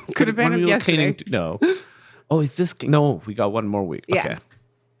 years ago. Could have been when we were yesterday. cleaning. No. Oh, is this? No, we got one more week. Yeah. Okay.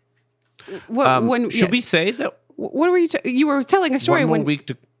 Should we say that What were you? You were telling a story one more when week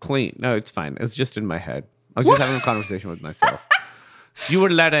to clean? No, it's fine. It's just in my head. I was just having a conversation with myself. You were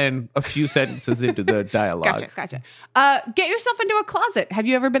let in a few sentences into the dialogue. Gotcha. Get yourself into a closet. Have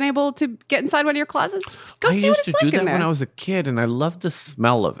you ever been able to get inside one of your closets? Go I see used what it's to like do in that there. when I was a kid, and I loved the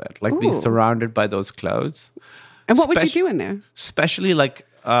smell of it, like being Ooh. surrounded by those clothes. And what would you do in there? Especially like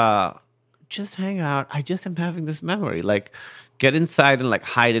just hang out. I just am having this memory, like get inside and like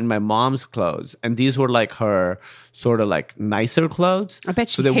hide in my mom's clothes, and these were like her sort of like nicer clothes. I bet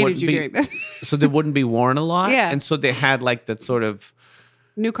she they hated wouldn't you be, doing this. so they wouldn't be worn a lot. Yeah. And so they had like that sort of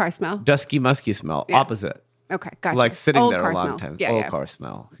New car smell. dusky, musky smell, Yeah. opposite. Okay, gotcha. Like sitting Old there car a long smell. time. Yeah, Old yeah. car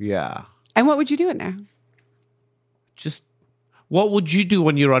smell. Yeah. And what would you do in there? Just what would you do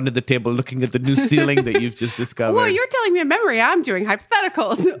when you're under the table looking at the new ceiling that you've just discovered? Well, you're telling me a memory. I'm doing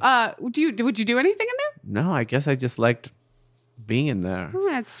hypotheticals. Would you do anything in there? No, I guess I just liked being in there. Oh,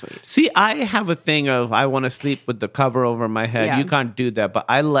 that's sweet. See, I have a thing of I want to sleep with the cover over my head. Yeah. You can't do that, but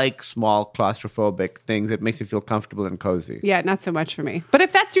I like small claustrophobic things. It makes me feel comfortable and cozy. Yeah, not so much for me. But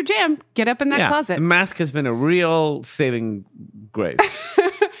if that's your jam, get up in that closet. The mask has been a real saving grace.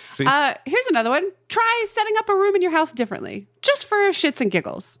 See? Here's another one. Try setting up a room in your house differently, just for shits and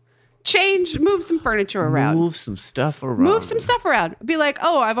giggles. Move some furniture around. Move some stuff around. Move some stuff around. Be like,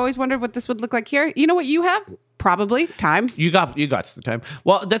 oh, I've always wondered what this would look like here. You know what you have? Probably time. You got the time.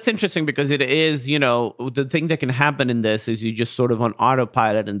 Well, that's interesting because it is, the thing that can happen in this is you just sort of on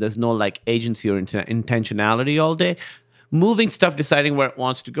autopilot and there's no like agency or intentionality all day. Moving stuff, deciding where it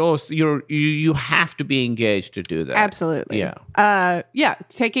wants to go. So you have to be engaged to do that. Absolutely. Yeah.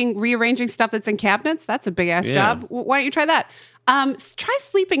 Rearranging stuff that's in cabinets. That's a big ass Yeah. job. Why don't you try that? Try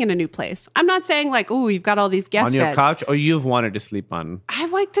sleeping in a new place. I'm not saying like, oh, you've got all these guest On your beds. couch, or you've wanted to sleep on. I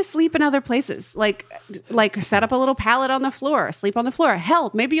like to sleep in other places, like set up a little pallet on the floor, sleep on the floor.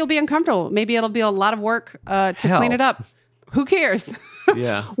 Hell, maybe you'll be uncomfortable. Maybe it'll be a lot of work to clean it up. Who cares?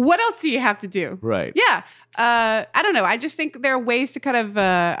 Yeah. What else do you have to do? Right. Yeah. I don't know. I just think there are ways to kind of,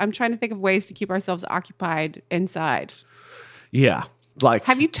 I'm trying to think of ways to keep ourselves occupied inside. Yeah. Like,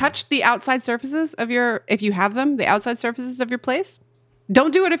 Have you touched the outside surfaces of if you have them, the outside surfaces of your place?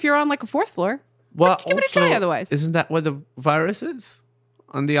 Don't do it if you're on like a fourth floor. well, Give it a try also, otherwise. Isn't that where the virus is?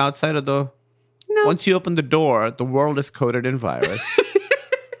 On the outside of the. No. Once you open the door, the world is coated in virus.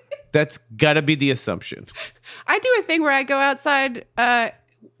 That's gotta be the assumption. I do a thing where I go outside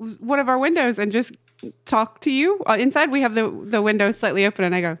one of our windows and just talk to you. Inside, we have the window slightly open,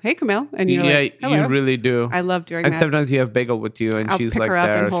 and I go, "Hey, Camille," and you're like, "Hello." you really do. I love doing And that. sometimes you have Bagel with you, and I'll she's pick like her up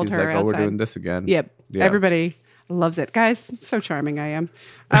there. and hold She's her like, "Oh, we're outside. doing this again." Yep. Yeah. Everybody loves it. Guys, so charming I am.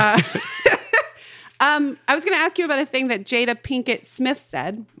 I was going to ask you about a thing that Jada Pinkett Smith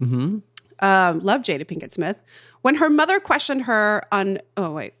said. Mm-hmm. Love Jada Pinkett Smith. When her mother questioned her on,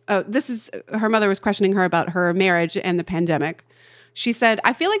 her mother was questioning her about her marriage and the pandemic. She said,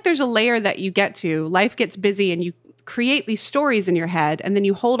 I feel like there's a layer that you get to. Life gets busy and you create these stories in your head, and then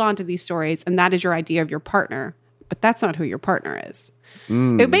you hold on to these stories, and that is your idea of your partner. But that's not who your partner is.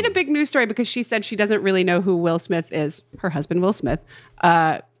 It made a big news story because she said she doesn't really know who Will Smith is, her husband, Will Smith,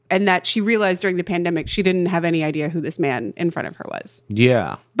 and that she realized during the pandemic she didn't have any idea who this man in front of her was.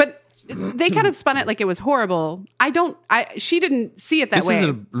 Yeah. But they kind of spun it like it was horrible. She didn't see it that This way. is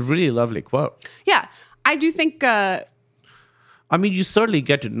a really lovely quote. Yeah. I do think, I mean, you certainly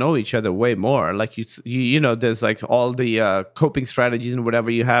get to know each other way more. Like you know, there's like all the coping strategies and whatever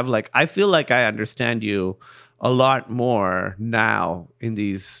you have. Like, I feel like I understand you a lot more now in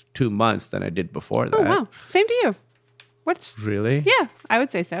these 2 months than I did before that. oh, wow. Same to you. What's Really? Yeah, I would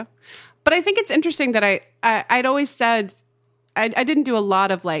say so. But I think it's interesting that I'd always said I didn't do a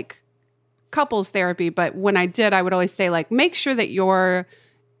lot of like couples therapy, but when I did, I would always say like make sure that you're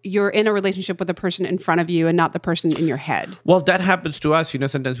you're in a relationship with the person in front of you and not the person in your head. Well, that happens to us.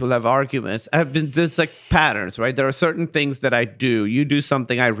 Sometimes we'll have arguments. There's like patterns, right? There are certain things that I do. You do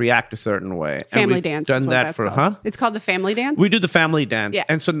something, I react a certain way. Family we've dance. Done is what that that's for, called. It's called the family dance. We do the family dance. Yeah.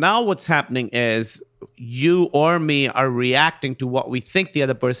 And so now what's happening is you or me are reacting to what we think the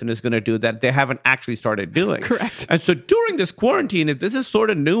other person is going to do that they haven't actually started doing. Correct. And so during this quarantine, this is sort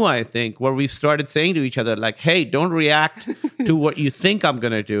of new, I think, where we've started saying to each other, like, hey, don't react to what you think I'm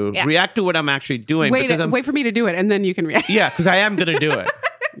going to do. Yeah. React to what I'm actually doing. Wait for me to do it, and then you can react. Yeah, because I am going to do it.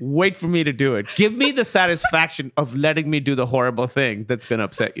 Wait for me to do it. Give me the satisfaction of letting me do the horrible thing that's going to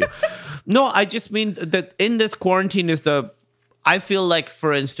upset you. No, I just mean that in this quarantine I feel like,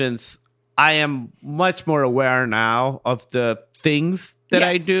 for instance, I am much more aware now of the things that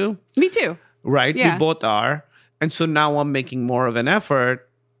I Yes. do. Me too. Right? Yeah. We both are. And so now I'm making more of an effort.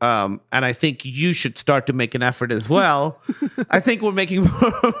 And I think you should start to make an effort as well. I think we're making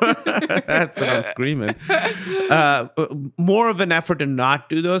that's what I'm screaming. More of an effort to not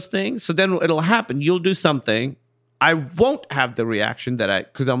do those things. So then it'll happen. You'll do something. I won't have the reaction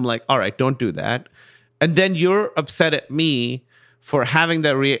because I'm like, all right, don't do that. And then you're upset at me for having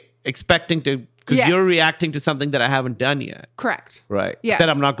expecting to, because Yes. you're reacting to something that I haven't done yet. Correct. Right. Yes. That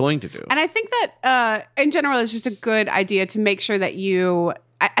I'm not going to do. And I think that in general, it's just a good idea to make sure that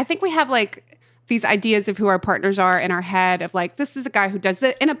I think we have like these ideas of who our partners are in our head of like, this is a guy who does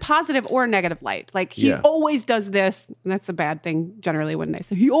it in a positive or negative light. Like he Yeah. always does this. And that's a bad thing generally when they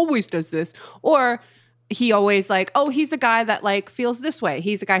say he always does this. Or he always like, oh, he's a guy that like feels this way.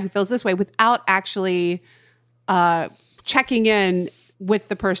 He's a guy who feels this way without actually checking in with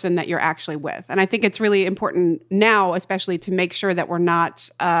the person that you're actually with. And I think it's really important now, especially to make sure that we're not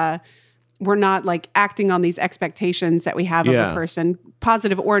like acting on these expectations that we have of Yeah. a person,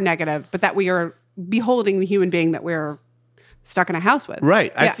 positive or negative, but that we are beholding the human being that we're stuck in a house with.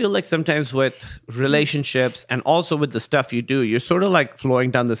 Right. I Yeah. feel like sometimes with relationships and also with the stuff you do, you're sort of like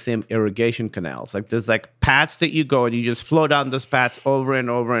flowing down the same irrigation canals. Like there's like paths that you go and you just flow down those paths over and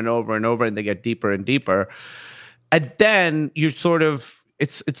over and over and over, and they get deeper and deeper. And then you're sort of,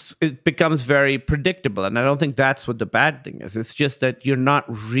 it becomes very predictable. And I don't think that's what the bad thing is. It's just that you're not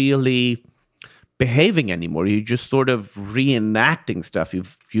really behaving anymore. You're just sort of reenacting stuff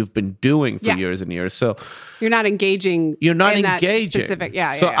you've been doing for Yeah. years and years. So You're not engaging. you're not in that engaging. specific.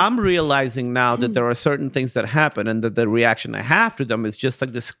 Yeah. So yeah. I'm realizing now that there are certain things that happen, and that the reaction I have to them is just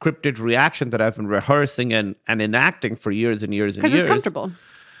like the scripted reaction that I've been rehearsing and enacting for years and years and years. Because it's comfortable.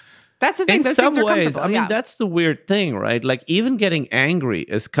 That's the thing. In Those some things are ways, comfortable. I mean, yeah. that's the weird thing, right? Like even getting angry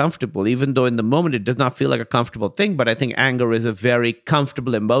is comfortable, even though in the moment it does not feel like a comfortable thing. But I think anger is a very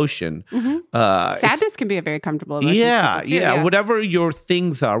comfortable emotion. Sadness can be a very comfortable emotion. for Yeah, people, too, yeah. Whatever your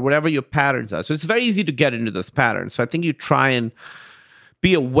things are, whatever your patterns are. So it's very easy to get into those patterns. So I think you try and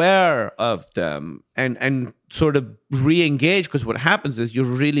be aware of them and sort of re-engage, because what happens is you're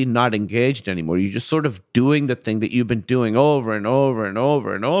really not engaged anymore. You're just sort of doing the thing that you've been doing over and over and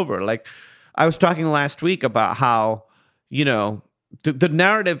over and over. Like I was talking last week about how, the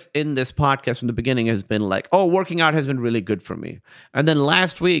narrative in this podcast from the beginning has been like, oh, working out has been really good for me. And then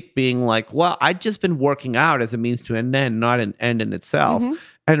last week being like, well, I've just been working out as a means to an end, not an end in itself. Mm-hmm.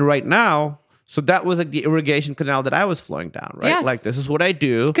 And right now, so that was like the irrigation canal that I was flowing down, right? Yes. Like this is what I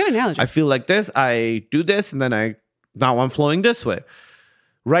do. Good analogy. I feel like this, I do this, and then now I'm flowing this way.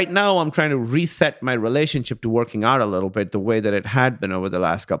 Right now, I'm trying to reset my relationship to working out a little bit the way that it had been over the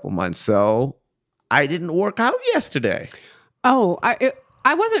last couple months. So I didn't work out yesterday. Oh,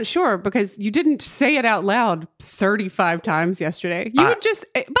 I wasn't sure because you didn't say it out loud 35 times yesterday. You would just,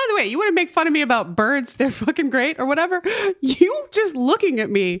 by the way, you want to make fun of me about birds, they're fucking great or whatever. You just looking at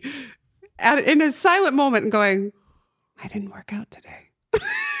me in a silent moment and going, I didn't work out today.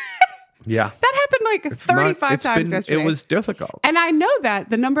 Yeah. That happened like 35 times yesterday. It was difficult. And I know that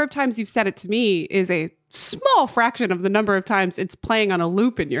the number of times you've said it to me is a small fraction of the number of times it's playing on a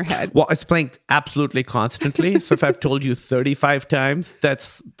loop in your head. Well, it's playing absolutely constantly. So if I've told you 35 times,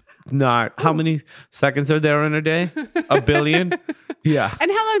 that's not... How many seconds are there in a day? 1 billion? Yeah.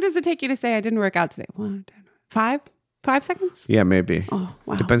 And how long does it take you to say I didn't work out today? 1, 2, 5? 5 seconds? Yeah, maybe. Oh,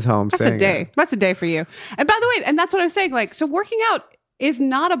 wow. Depends how I'm That's saying a day. it. That's a day for you. And by the way, and that's what I was saying, like, so working out is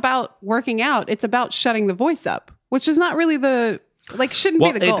not about working out. It's about shutting the voice up, which is not really shouldn't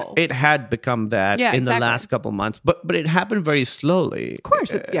be the goal. It had become that in the last couple months, but it happened very slowly. Of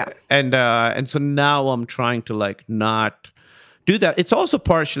course, yeah. And so now I'm trying to like not do that. It's also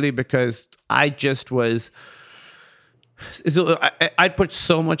partially because I just was, I put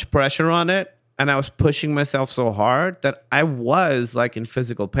so much pressure on it, and I was pushing myself so hard that I was like in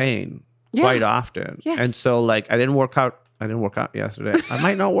physical pain quite often. Yes. And so like I didn't work out I didn't work out yesterday. I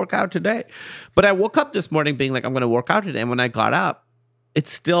might not work out today. But I woke up this morning being like, I'm going to work out today. And when I got up, it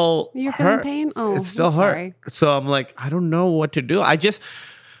still You're feeling hurt. pain? Oh, it still I'm hurt. sorry. So I'm like, I don't know what to do.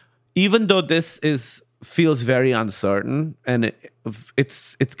 Even though feels very uncertain and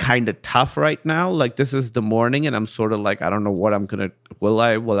it's kind of tough right now. Like this is the morning and I'm sort of like, I don't know what I'm going to,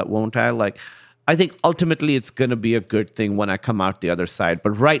 won't I? Like, I think ultimately it's going to be a good thing when I come out the other side.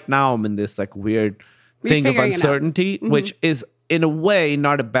 But right now I'm in this like weird thing of figuring it out. uncertainty, which is in a way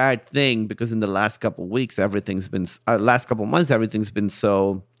not a bad thing because in the last couple of weeks, last couple of months, everything's been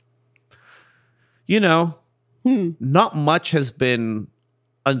so, not much has been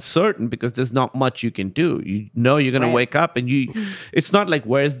uncertain because there's not much you can do. You know you're going to wake up and it's not like,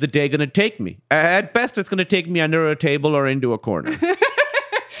 where's the day going to take me? At best, it's going to take me under a table or into a corner.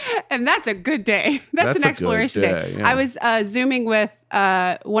 And that's a good day. That's an exploration day. Yeah. I was Zooming with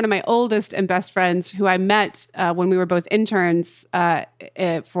one of my oldest and best friends who I met when we were both interns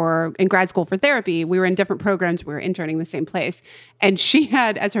in grad school for therapy. We were in different programs. We were interning in the same place. And she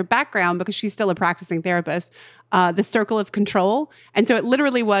had as her background, because she's still a practicing therapist, the circle of control. And so it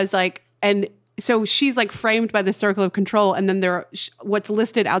literally was like, and so she's like framed by the circle of control, and then what's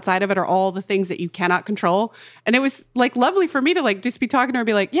listed outside of it are all the things that you cannot control. And it was like lovely for me to like just be talking to her and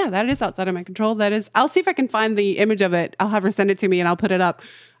be like, yeah, that is outside of my control. That is, I'll see if I can find the image of it. I'll have her send it to me and I'll put it up.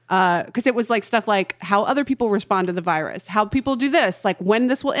 Because it was like stuff like how other people respond to the virus, how people do this, like when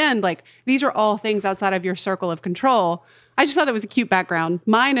this will end. Like these are all things outside of your circle of control. I just thought that was a cute background.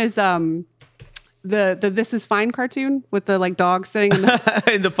 Mine is the This Is Fine cartoon with the like dog sitting in the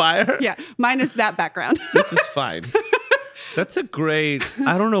in the fire. Yeah, mine is that background. This is fine. That's a great.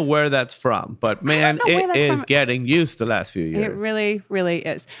 I don't know where that's from, but man, it is getting used the last few years. It really, really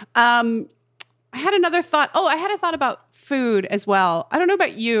is. I had another thought. Oh, I had a thought about food as well. I don't know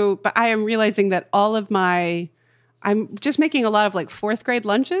about you, but I am realizing that I'm just making a lot of like fourth grade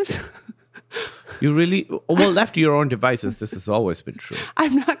lunches. You really, left to your own devices, this has always been true.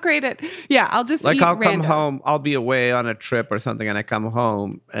 I'm not great at, I'll just like eat I'll random. come home, I'll be away on a trip or something, and I come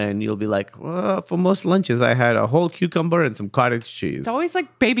home, and you'll be like, well, for most lunches, I had a whole cucumber and some cottage cheese. It's always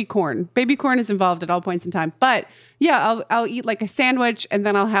like baby corn. Baby corn is involved at all points in time. But yeah, I'll eat like a sandwich, and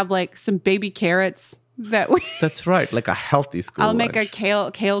then I'll have like some baby carrots. That's right, like a healthy school I'll make lunch.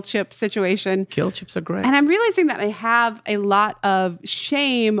 a kale chip situation. Kale chips are great. And I'm realizing that I have a lot of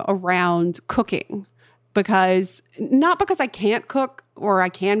shame around cooking not because I can't cook or I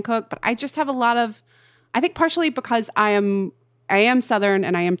can cook, but I just have a lot of, I think partially because I am Southern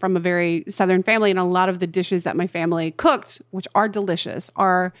and I am from a very Southern family, and a lot of the dishes that my family cooked, which are delicious,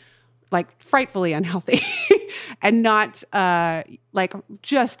 are like frightfully unhealthy and not and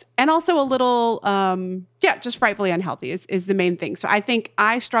also a little, just frightfully unhealthy is the main thing. So I think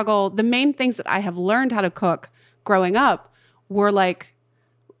I struggle. The main things that I have learned how to cook growing up were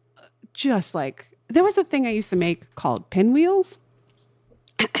there was a thing I used to make called pinwheels.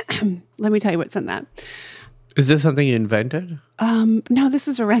 Let me tell you what's in that. Is this something you invented? No, this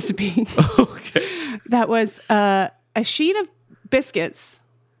is a recipe. Okay. That was a sheet of biscuits.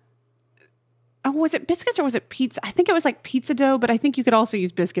 Oh, was it biscuits or was it pizza? I think it was like pizza dough, but I think you could also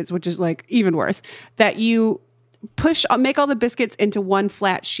use biscuits, which is like even worse. That you make all the biscuits into one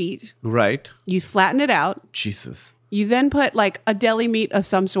flat sheet. Right. You flatten it out. Jesus. You then put like a deli meat of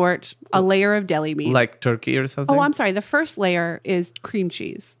some sort, a layer of deli meat. Like turkey or something? Oh, I'm sorry. The first layer is cream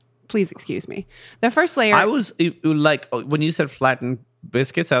cheese. Please excuse me. The first layer. I was like, when you said flattened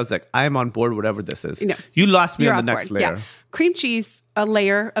biscuits, I was like, I'm on board, whatever this is. No, you lost me on the next layer. Yeah. Cream cheese, a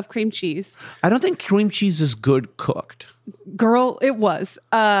layer of cream cheese. I don't think cream cheese is good cooked. Girl, it was.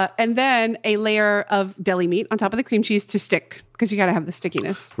 And then a layer of deli meat on top of the cream cheese to stick, because you got to have the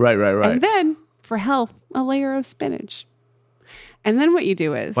stickiness. Right. And then, for health, a layer of spinach. And then what you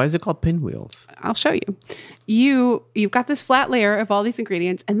do is... Why is it called pinwheels? I'll show you. You've got this flat layer of all these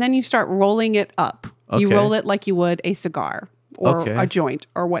ingredients, and then you start rolling it up. Okay. You roll it like you would a cigar or a joint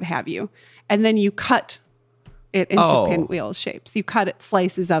or what have you. And then you cut it into pinwheel shapes. You cut it,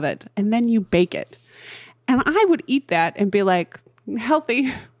 slices of it, and then you bake it. And I would eat that and be like,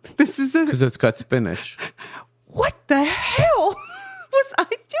 healthy. This is because it's got spinach. What the hell was I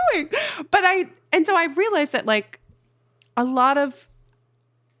doing? So I realized that like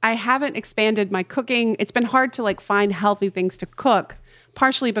I haven't expanded my cooking. It's been hard to like find healthy things to cook,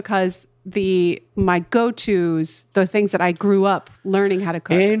 partially because my go-tos, the things that I grew up learning how to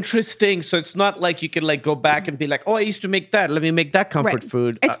cook. Interesting. So it's not like you can like go back and be like, oh, I used to make that. Let me make that comfort Right.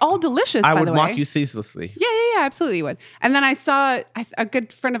 food. It's all delicious, I by would the way. mock you ceaselessly. Yeah, absolutely you would. And then I saw a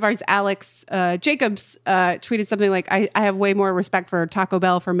good friend of ours, Alex Jacobs, tweeted something like, I have way more respect for Taco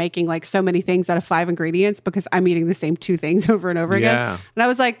Bell for making like so many things out of 5 ingredients because I'm eating the same 2 things over and over again. Yeah. And I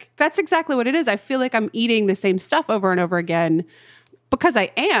was like, that's exactly what it is. I feel like I'm eating the same stuff over and over again because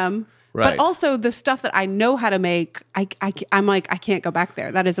I am. Right. But also the stuff that I know how to make, I'm like, I can't go back there.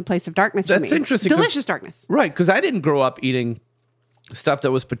 That is a place of darkness for me. That's interesting, 'cause- Delicious darkness. Right. Because I didn't grow up eating stuff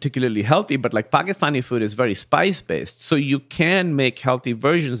that was particularly healthy, but like Pakistani food is very spice based. So you can make healthy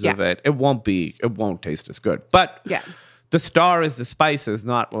versions of Yeah. it. It won't taste as good. But Yeah. the star is the spices,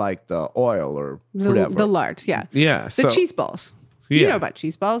 not like the oil or whatever. The lard, yeah. Yeah, The so- cheese balls. You Yeah. know about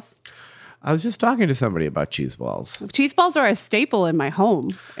cheese balls. I was just talking to somebody about cheese balls. Cheese balls are a staple in my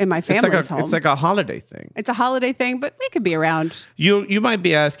home, in my family's home. It's like a holiday thing. It's a holiday thing, but it could be around. You might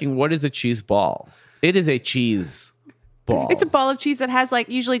be asking, what is a cheese ball? It is a cheese ball. It's a ball of cheese that has like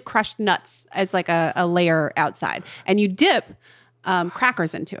usually crushed nuts as like a layer outside, and you dip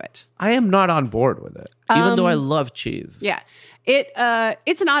crackers into it. I am not on board with it, even though I love cheese. Yeah.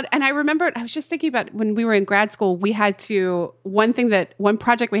 It's an odd, and I remember I was just thinking about when we were in grad school, we had to, one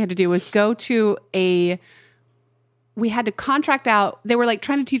project we had to do was we had to contract out, they were like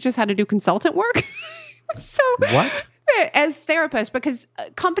trying to teach us how to do consultant work. So What? as therapists, because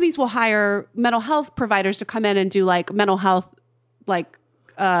companies will hire mental health providers to come in and do like mental health, like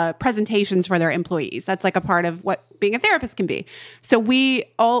presentations for their employees. That's like a part of what being a therapist can be. So we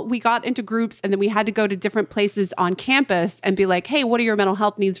got into groups, and then we had to go to different places on campus and be like, hey, what are your mental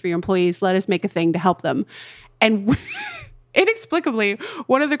health needs for your employees? Let us make a thing to help them. And inexplicably,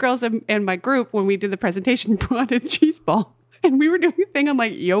 one of the girls in my group, when we did the presentation, brought a cheese ball, and we were doing a thing on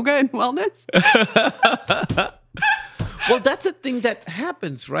like yoga and wellness. Well, that's a thing that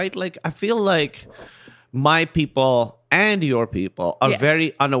happens, right? Like, I feel like my people and your people are Yes.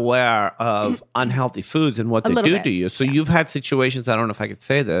 very unaware of unhealthy foods and what they little do bit, to you. So you've had situations, I don't know if I could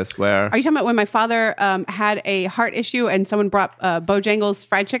say this, where... Are you talking about when my father had a heart issue and someone brought Bojangles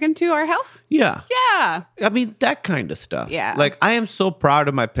fried chicken to our house? Yeah. Yeah. I mean, that kind of stuff. Yeah. Like, I am so proud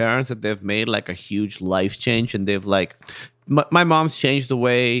of my parents that they've made like a huge life change, and they've like... My mom's changed the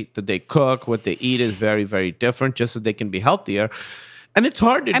way that they cook. What they eat is very, very different just so they can be healthier. And it's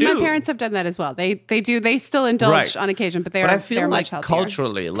hard to And do. my parents have done that as well. They still indulge Right. on occasion, but But I feel they're like much healthier.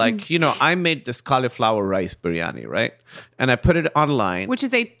 culturally, like, I made this cauliflower rice biryani, right? And I put it online. Which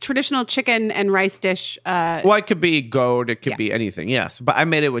is a traditional chicken and rice dish. Well, it could be goat, it could Yeah. be anything, yes. But I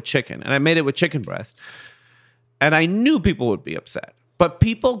made it with chicken, and I made it with chicken breast. And I knew people would be upset. But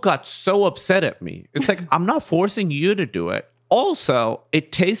people got so upset at me. It's like, I'm not forcing you to do it. Also,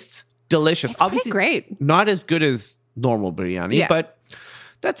 it tastes delicious. It's pretty great. Not as good as normal biryani, Yeah. but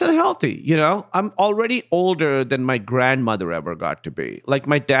that's unhealthy, I'm already older than my grandmother ever got to be. Like,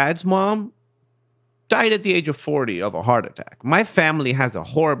 my dad's mom died at the age of 40 of a heart attack. My family has a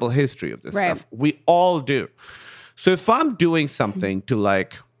horrible history of this Right. stuff. We all do. So if I'm doing something to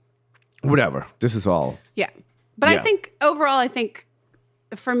like, whatever, this is all. Yeah. But Yeah. I think overall,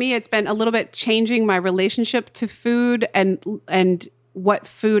 for me, it's been a little bit changing my relationship to food and what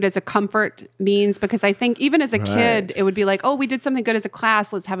food as a comfort means, because I think even as a kid, it would be like, oh, we did something good as a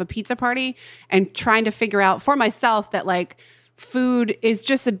class, let's have a pizza party, and trying to figure out for myself that like food is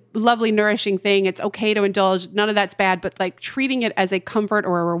just a lovely, nourishing thing. It's okay to indulge. None of that's bad, but like treating it as a comfort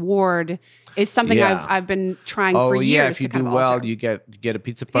or a reward is something Yeah. I've been trying for years. Yeah, if you to kind do of well, alter. you get a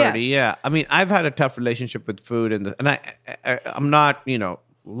pizza party. Yeah. I mean, I've had a tough relationship with food, and I'm not. A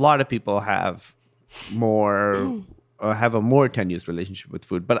lot of people have more have a more tenuous relationship with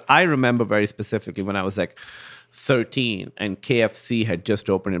food. But I remember very specifically when I was like 13 and KFC had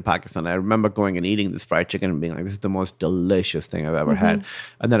just opened in Pakistan. I remember going and eating this fried chicken and being like, "This is the most delicious thing I've ever had."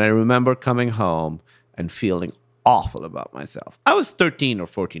 And then I remember coming home and feeling awful about myself. I was 13 or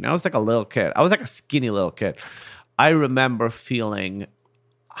 14. I was like a little kid. I was like a skinny little kid. I remember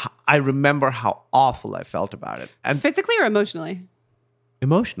how awful I felt about it. And Physically or emotionally?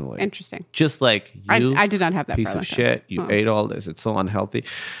 emotionally. Interesting. Just like you. I did not have that piece for a long of time. shit. You ate all this. It's so unhealthy.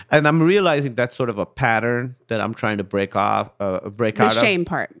 And I'm realizing that's sort of a pattern that I'm trying to break out The of. shame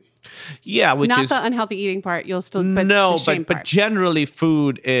part. Yeah, which Not is the unhealthy eating part. You'll still, but no, the shame but part. generally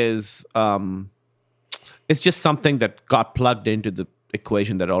food is it's just something that got plugged into the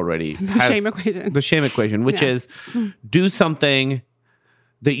equation that already has shame equation. The shame equation, which Yeah. is do something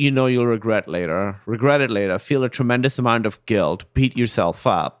that you'll regret it later, feel a tremendous amount of guilt, beat yourself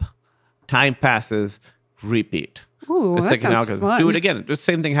up. Time passes, repeat. Ooh, it's that like an sounds algorithm. fun. Do it again. The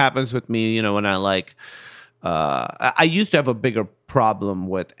same thing happens with me, when I like. I used to have a bigger problem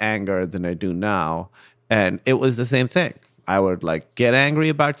with anger than I do now, and it was the same thing. I would like get angry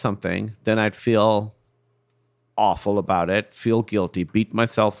about something, then I'd feel awful about it, feel guilty, beat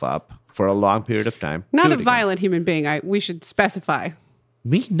myself up for a long period of time. Not do a it again. violent human being. We should specify.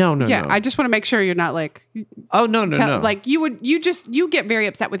 Me? No. Yeah, I just want to make sure you're not like Oh no. like you get very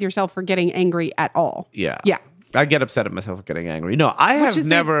upset with yourself for getting angry at all. Yeah. Yeah. I get upset at myself for getting angry. No, I Which have is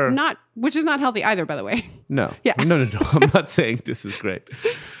never. which is not healthy either, by the way. No. Yeah. No. I'm not saying this is great.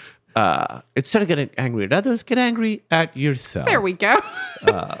 Instead of getting angry at others, get angry at yourself. There we go.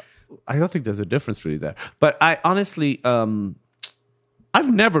 I don't think there's a difference really there. But I honestly, I've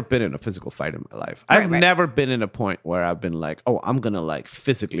never been in a physical fight in my life. I've Right. never been in a point where I've been like, oh, I'm going to like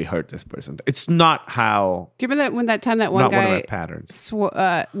physically hurt this person. It's not how, Do you remember that time that one not one of my guy patterns.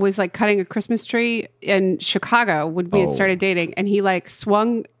 was like cutting a Christmas tree in Chicago when we had Oh. started dating, and he like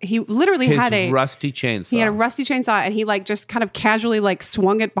swung. He literally His had a rusty chainsaw. he had a rusty chainsaw, and he like just kind of casually like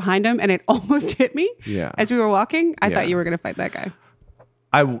swung it behind him, and it almost hit me. Yeah. As we were walking, I Yeah. thought you were going to fight that guy.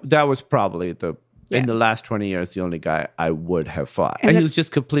 That was probably Yeah. in the last 20 years, the only guy I would have fought. And And, then- he was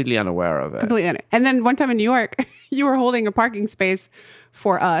just completely unaware of it. Completely in it. And then one time in New York, you were holding a parking space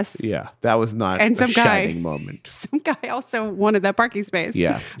for us. Yeah, that was not And a some guy- shining moment. Some guy also wanted that parking space.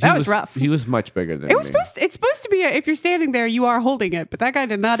 Yeah. That was rough. He was much bigger than It was me. it's supposed to be if you're standing there, you are holding it, but that guy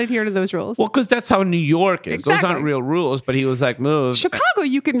did not adhere to those rules. Well, because that's how New York is. Those Exactly. aren't real rules, but he was like, move. Chicago,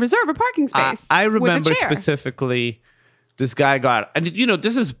 you can reserve a parking space. I with a remember chair. specifically this guy got, and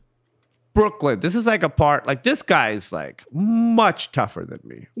this is Brooklyn. This is like a part, like this guy is like much tougher than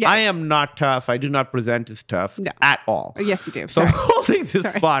me. Yeah. I am not tough. I do not present as tough No. at all. Yes, you do. So Sorry. I'm holding this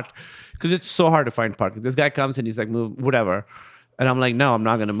Sorry. spot because it's so hard to find parking. This guy comes and he's like, move, whatever. And I'm like, no, I'm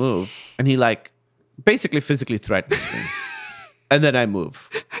not going to move. And he like basically physically threatens me. And then I move.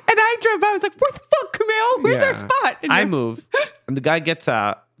 And I drove by. I was like, "Where the fuck, Camille? Where's our Yeah. spot?" And I you're- move, and the guy gets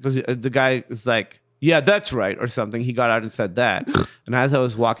out. The guy is like, "Yeah, that's right," or something. He got out and said that. And as I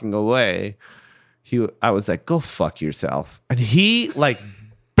was walking away, I was like, "Go fuck yourself." And he like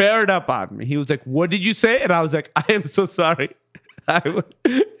bared up on me. He was like, "What did you say?" And I was like, "I am so sorry." You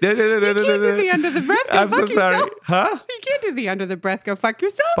can't do the under the breath. Go I'm fuck so sorry, yourself. huh? You can't do the under the breath. Go fuck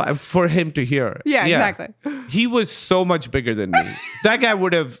yourself. But for him to hear it. Yeah, exactly. He was so much bigger than me. That guy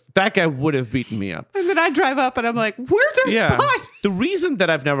would have beaten me up. And then I drive up, and I'm like, "Where's our Yeah. spot?" The reason that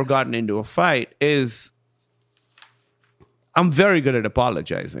I've never gotten into a fight is I'm very good at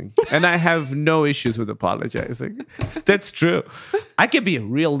apologizing, and I have no issues with apologizing. That's true. I can be a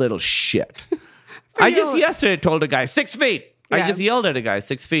real little shit. I just you. yesterday told a guy 6 feet. I Yeah. just yelled at a guy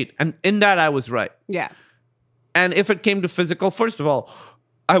 6 feet, and in that I was right. Yeah. And if it came to physical, first of all,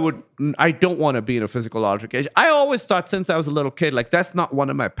 I don't want to be in a physical altercation. I always thought since I was a little kid, like that's not one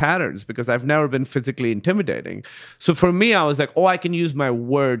of my patterns because I've never been physically intimidating. So for me, I was like, oh, I can use my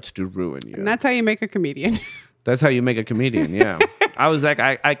words to ruin you. And that's how you make a comedian. That's how you make a comedian. Yeah. I was like,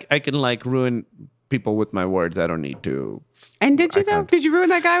 I can like ruin people with my words. I don't need to. And did you I though? can't. Did you ruin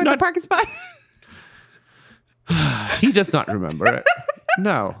that guy with the Not- parking spot? He does not remember it.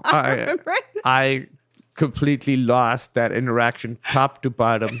 No. Remember it? I completely lost that interaction top to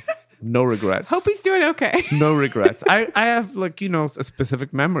bottom. No regrets. Hope he's doing okay. No regrets. I have like, a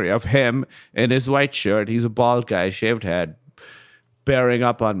specific memory of him in his white shirt. He's a bald guy, shaved head, bearing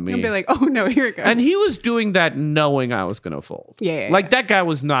up on me. He'll be like, "Oh no, here it goes." And he was doing that knowing I was going to fold. Yeah, Like that guy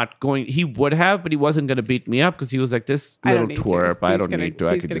was not going, he would have, but he wasn't going to beat me up because he was like, this I little don't need to. twerp, I He's don't gonna- need to.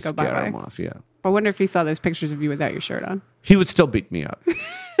 I he's could gonna just go scare bye-bye. him off. Yeah. I wonder if he saw those pictures of you without your shirt on. He would still beat me up.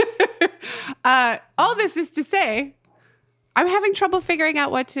 All this is to say, I'm having trouble figuring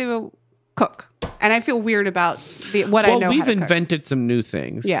out what to cook, and I feel weird about what I Well, know. we've how to cook. invented some new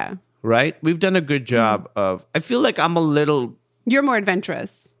things. Yeah, Right? We've done a good job of, I feel like I'm a little, you're more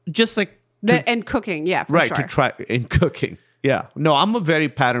adventurous just like, to- and cooking. Yeah, for right, sure. to try in cooking. Yeah. No, I'm a very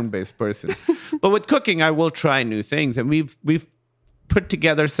pattern-based person. But with cooking, I will try new things. And we've put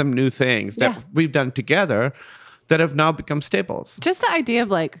together some new things that Yeah. we've done together that have now become staples. Just the idea of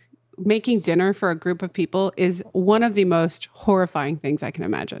like making dinner for a group of people is one of the most horrifying things I can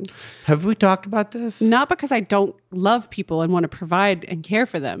imagine. Have we talked about this? Not because I don't love people and want to provide and care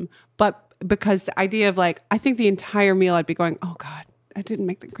for them, but because the idea of like, I think the entire meal I'd be going, "Oh God, I didn't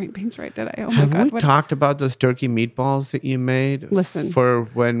make the green beans right, did I? Oh my Have God." we what- talked about those turkey meatballs that you made? Listen. For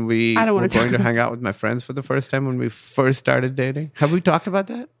when we I don't were wanna going talk to hang out with my friends for the first time when we first started dating? Have we talked about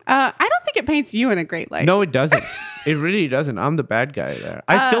that? I don't think it paints you in a great light. No, it doesn't. It really doesn't. I'm the bad guy there.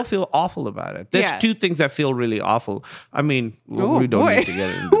 I still feel awful about it. There's yeah. two things I feel really awful. I mean, Oh, we don't boy. need to get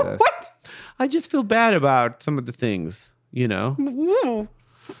into this. What? I just feel bad about some of the things, you know? Mm.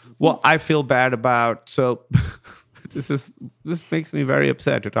 Well, I feel bad about, so this makes me very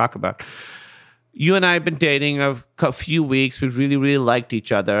upset to talk about. You and I have been dating a few weeks. We really, really liked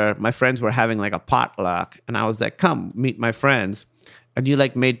each other. My friends were having like a potluck, and I was like, come meet my friends. And you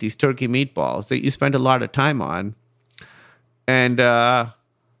like made these turkey meatballs that you spent a lot of time on. And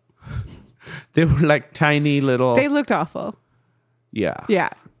they were like tiny little. They looked awful. Yeah. Yeah.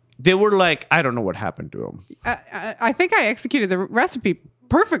 They were like, I don't know what happened to them. I think I executed the recipe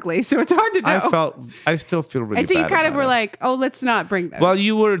perfectly, so it's hard to know. I still feel really and so you bad kind of about were it. like, oh, let's not bring those. Well,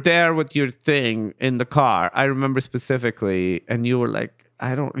 you were there with your thing in the car. I remember specifically, and you were like,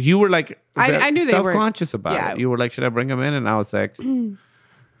 you were like I knew they were self-conscious about it. You were like, should I bring them in? And I was like,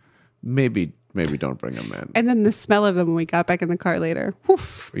 maybe don't bring them in. And then the smell of them when we got back in the car later.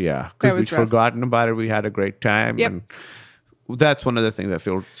 Woof. Yeah, That because was we'd rough. forgotten about it. We had a great time. Yep. And that's one of the things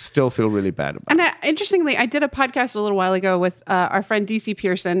I still feel really bad about. And interestingly, I did a podcast a little while ago with our friend DC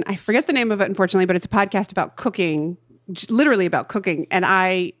Pearson. I forget the name of it, unfortunately, but it's a podcast about cooking, literally about cooking. And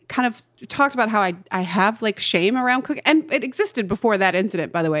I kind of talked about how I have like shame around cooking. And it existed before that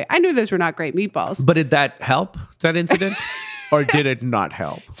incident, by the way. I knew those were not great meatballs. But did that help, that incident? Or did it not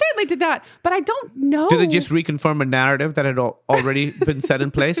help? Certainly did not. But I don't know. Did it just reconfirm a narrative that had already been set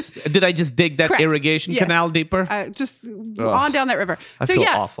in place? Did I just dig that Correct. irrigation Yes. canal deeper? Just on down that river. I so feel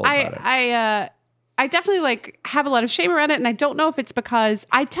yeah, awful about it. I definitely like have a lot of shame around it, and I don't know if it's because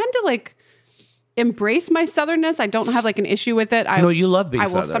I tend to like embrace my southernness. I don't have like an issue with it. No, you love being I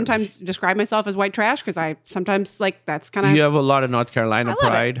will Southern. sometimes describe myself as white trash because I sometimes like that's kind of You have a lot of North Carolina I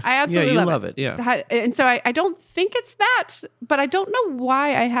love pride. it. I absolutely you love, love it. Yeah. And so I don't think it's that, but I don't know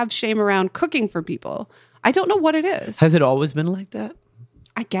why I have shame around cooking for people. I don't know what it is. Has it always been like that?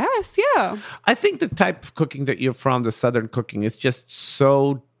 I guess, yeah. I think the type of cooking that you're from, the Southern cooking, is just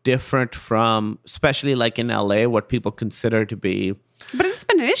so different from, especially like in LA, what people consider to be. But it's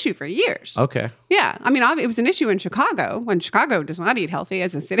been an issue for years. Okay. Yeah. I mean, it was an issue in Chicago when Chicago does not eat healthy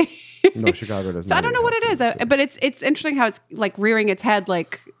as a city. No, Chicago doesn't. So I don't know what it is, but it's interesting how it's like rearing its head,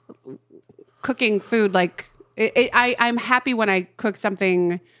 like cooking food. Like I'm happy when I cook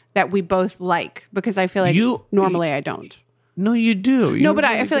something that we both like because I feel like normally I don't. No, you do. No, but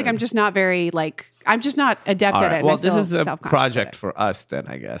I feel like I'm just not very like I'm just not adept All at right. it. and Well, I this feel is a self-conscious project about it. for us. Then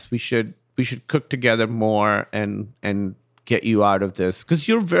I guess we should cook together more and get you out of this because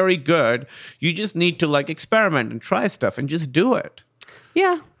you're very good. You just need to like experiment and try stuff and just do it.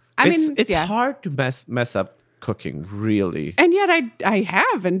 Yeah, I mean, it's yeah. hard to mess up cooking, really. And yet I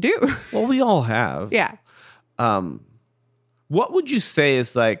have and do. Well, we all have. Yeah. What would you say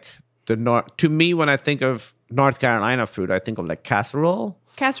is like the North? To me, when I think of North Carolina food, I think of like casserole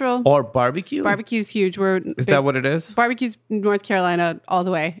Casserole. or barbecue. Barbecue's huge. Is that what it is? Barbecue's North Carolina all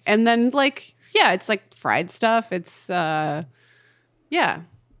the way. And then like, yeah, it's like fried stuff. It's yeah.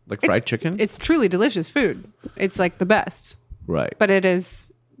 Like fried chicken? It's truly delicious food. It's like the best. Right. But that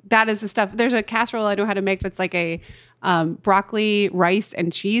is the stuff. There's a casserole I know how to make that's like a broccoli, rice,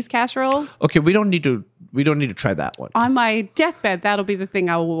 and cheese casserole. Okay, we don't need to try that one. On my deathbed, that'll be the thing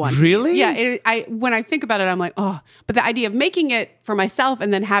I will want. Really? Yeah. When I think about it, I'm like, oh. But the idea of making it for myself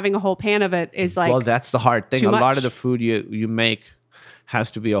and then having a whole pan of it is like, Well, that's the hard thing. too A lot much. of the food you make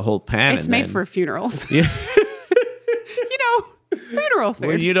has to be a whole pan. it's and made then- for funerals. Yeah. You know, funeral food.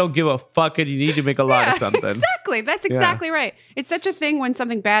 When you don't give a fuck and you need to make a lot of something. Exactly. That's exactly right. It's such a thing when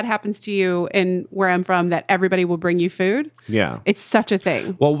something bad happens to you in where I'm from that everybody will bring you food. Yeah. It's such a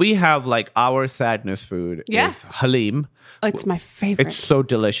thing. Well, we have like our sadness food Yes. is halim. It's my favorite. It's so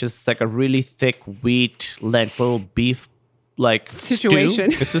delicious. It's like a really thick wheat, lentil, beef like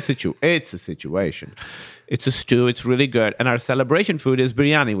Situation. stew. It's a situation. It's a stew. It's really good. And our celebration food is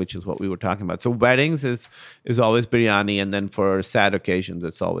biryani, which is what we were talking about. So weddings is always biryani, and then for sad occasions,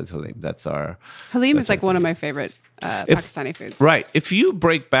 it's always halim. That's our Halim is like one of my favorite Pakistani foods. right. If you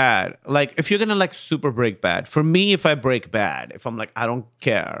break bad, like if you're gonna like super break bad, for me, if I break bad, if I'm like I don't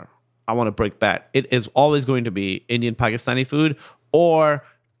care, I want to break bad, it is always going to be Indian Pakistani food or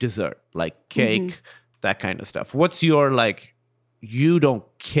dessert, like cake, that kind of stuff. What's your like? You don't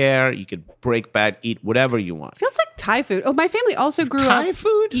care. You can break bad, eat whatever you want. Feels like Thai food. Oh, my family also grew Thai up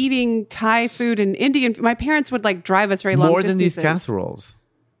food? eating Thai food and Indian. My parents would like drive us very long More than these distances. casseroles.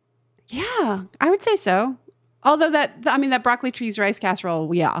 Yeah, I would say so. Although that broccoli cheese rice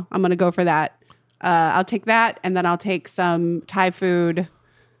casserole, yeah, I'm gonna go for that. I'll take that, and then I'll take some Thai food,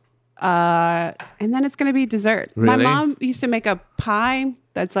 and then it's gonna be dessert. My Really? mom used to make a pie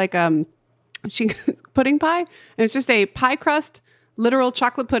that's like pudding pie, and it's just a pie crust, literal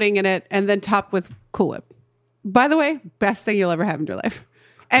chocolate pudding in it, and then topped with Cool Whip. By the way, best thing you'll ever have in your life.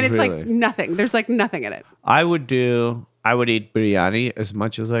 And it's Really? like nothing. There's like nothing in it. I would eat biryani as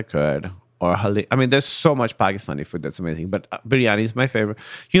much as I could. Or halim. I mean, there's so much Pakistani food that's amazing, but biryani is my favorite.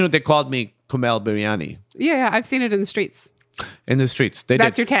 You know, they called me Kumail Biryani Yeah, I've seen it in the streets. in the streets.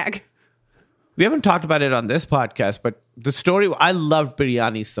 That's your tag. We haven't talked about it on this podcast, but the story, I loved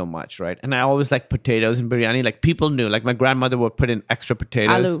biryani so much, right? And I always like potatoes in biryani. Like people knew, like my grandmother would put in extra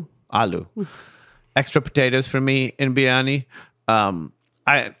potatoes. Aloo. Extra potatoes for me in biryani.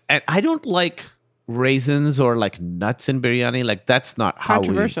 I don't like raisins or like nuts in biryani. Like that's not how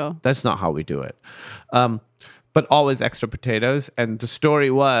Controversial. That's not how we do it. But always extra potatoes. And the story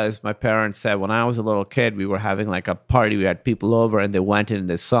was, my parents said when I was a little kid, we were having like a party. We had people over and they went in and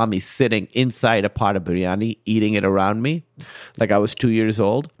they saw me sitting inside a pot of biryani, eating it around me. Like I was 2 years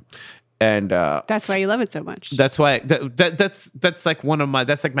old. And That's why you love it so much. that's why that's like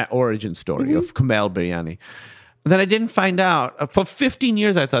that's like my origin story of Kumail Biryani. And then I didn't find out. For 15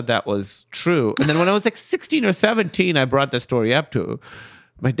 years, I thought that was true. And then when I was like 16 or 17, I brought the story up to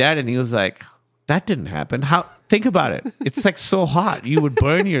my dad, and he was like, that didn't happen. How? Think about it. It's like so hot. You would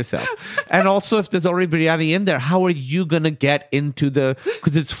burn yourself. And also, if there's already biryani in there, how are you going to get into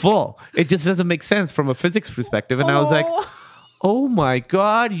because it's full. It just doesn't make sense from a physics perspective. And I was like, oh my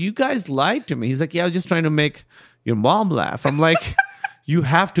God, you guys lied to me. He's like, yeah, I was just trying to make your mom laugh. I'm like, you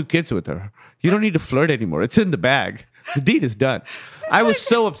have 2 kids with her. You don't need to flirt anymore. It's in the bag. The deed is done. I was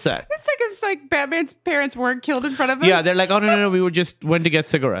so upset. It's like if like Batman's parents weren't killed in front of him. Yeah, they're like, oh, no, we went to get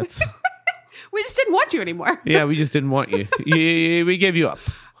cigarettes. We just didn't want you anymore. Yeah, we just didn't want you. We gave you up.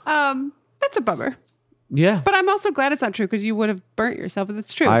 That's a bummer. Yeah. But I'm also glad it's not true because you would have burnt yourself if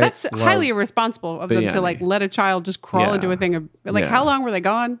it's true. I That's love highly irresponsible of them to biryani. like let a child just crawl Yeah. into a thing of like Yeah. how long were they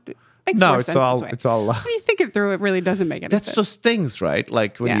gone? Makes No, more it's sense all this way. it's all When you think it through, it really doesn't make any that's sense. just things, right?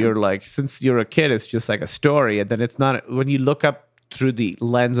 Like when Yeah. you're like, since you're a kid, it's just like a story, and then it's not. When you look up through the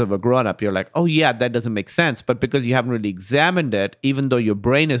lens of a grown-up, you're like, oh yeah, that doesn't make sense. But because you haven't really examined it, even though your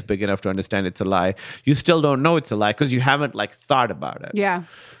brain is big enough to understand it's a lie, you still don't know it's a lie because you haven't like thought about it. Yeah.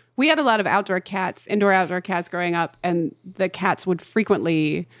 We had a lot of indoor outdoor cats growing up, and the cats would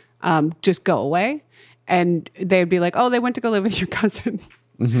frequently just go away. And they'd be like, oh, they went to go live with your cousin.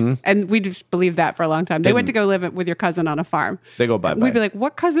 Mm-hmm. And we just believed that for a long time. They went to go live with your cousin on a farm. They go bye-bye. We'd be like,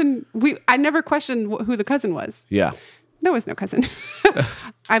 what cousin? I never questioned who the cousin was. Yeah. There was no cousin.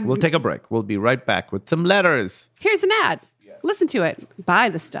 We'll take a break. We'll be right back with some letters. Here's an ad. Listen to it. Buy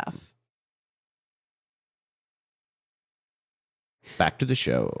the stuff. Back to the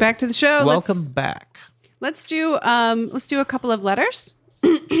show. Back to the show. Welcome back. Let's do a couple of letters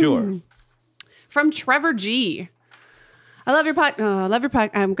Sure. from Trevor G. I love your pod.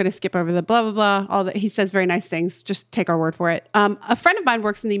 I'm going to skip over the blah, blah, blah. All that. He says very nice things. Just take our word for it. A friend of mine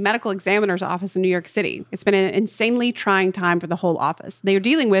works in the medical examiner's office in New York City. It's been an insanely trying time for the whole office. They are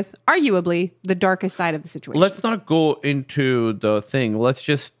dealing with, arguably, the darkest side of the situation. Let's not go into the thing.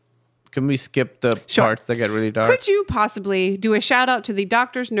 Can we skip the Sure. parts that get really dark? Could you possibly do a shout out to the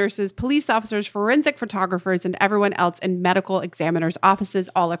doctors, nurses, police officers, forensic photographers, and everyone else in medical examiners' offices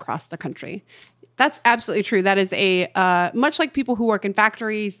all across the country? That's absolutely true. That is much like people who work in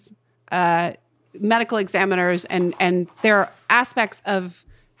factories, medical examiners, and there are aspects of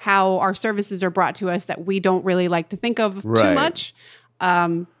how our services are brought to us that we don't really like to think of too Right. much.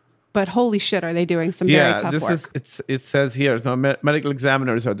 But holy shit, are they doing some very tough work? It says here, no, medical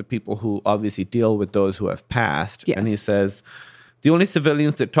examiners are the people who obviously deal with those who have passed. Yes. And he says, the only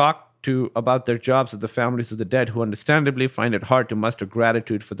civilians that talk to about their jobs are the families of the dead, who understandably find it hard to muster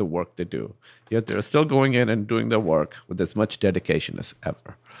gratitude for the work they do. Yet they're still going in and doing their work with as much dedication as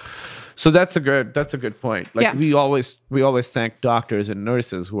ever. So that's a good point. Like Yeah. we always thank doctors and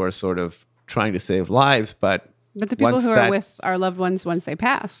nurses who are sort of trying to save lives, but But the people once who are that- with our loved ones once they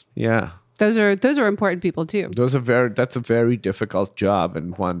pass, yeah. those are important people too. That's a very difficult job,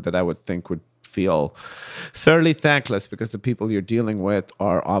 and one that I would think would feel fairly thankless, because the people you're dealing with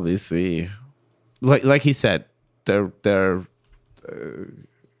are obviously, like he said, their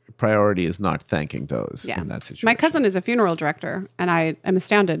priority is not thanking those in that situation. My cousin is a funeral director, and I am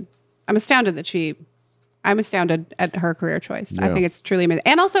astounded. I'm astounded at her career choice. I Yeah. think it's truly amazing.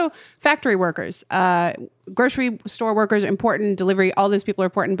 And also factory workers, grocery store workers are important, delivery, all those people are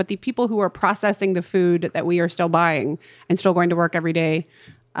important, but the people who are processing the food that we are still buying and still going to work every day,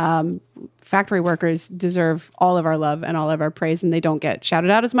 factory workers deserve all of our love and all of our praise, and they don't get shouted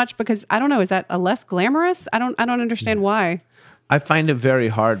out as much because I don't know, is that a less glamorous? I don't understand why. I find it very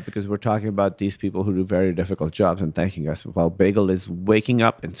hard because we're talking about these people who do very difficult jobs and thanking us while Bagel is waking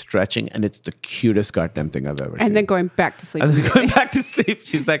up and stretching, and it's the cutest goddamn thing I've ever seen. And then going back to sleep. And then going back to sleep.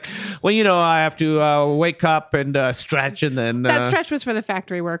 She's like, well, I have to wake up and stretch and then... that stretch was for the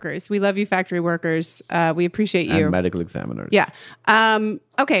factory workers. We love you, factory workers. We appreciate you. And medical examiners. Yeah.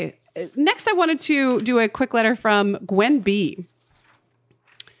 Okay. Next, I wanted to do a quick letter from Gwen B.,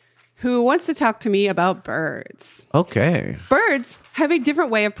 who wants to talk to me about birds. Okay. Birds have a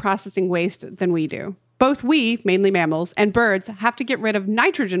different way of processing waste than we do. Both we, mainly mammals, and birds have to get rid of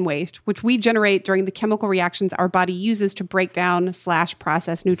nitrogen waste, which we generate during the chemical reactions our body uses to break down /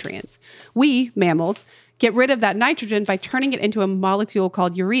 process nutrients. We, mammals, get rid of that nitrogen by turning it into a molecule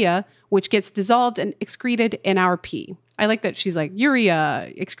called urea, which gets dissolved and excreted in our pee. I like that she's like,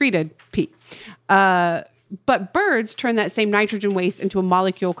 urea, excreted, pee. But birds turn that same nitrogen waste into a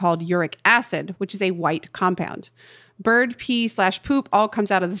molecule called uric acid, which is a white compound. Bird pee / poop all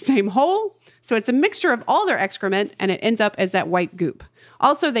comes out of the same hole. So it's a mixture of all their excrement, and it ends up as that white goop.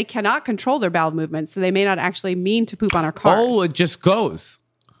 Also, they cannot control their bowel movements, so they may not actually mean to poop on our cars. Oh, it just goes.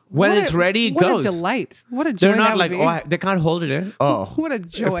 When it's ready, it goes. What a delight. What a joy. They're not that like, would be. they can't hold it in. Oh, What a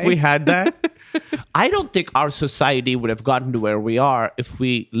joy. If we had that. I don't think our society would have gotten to where we are if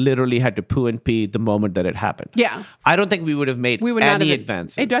we literally had to poo and pee the moment that it happened. Yeah. I don't think we would have made We would any not have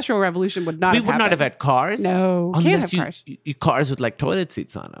advances. Industrial revolution would not we have would not have happened. had cars. No, can't unless have cars. Cars with like toilet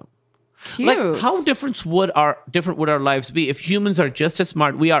seats on them. Cute. Like, how different would our lives be if humans are just as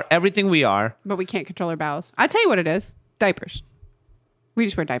smart? We are everything we are. But we can't control our bowels. I'll tell you what it is. Diapers. We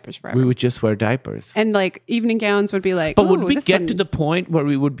just wear diapers forever. We would just wear diapers. And like evening gowns would be like, But would "Ooh, we this get one-" to the point where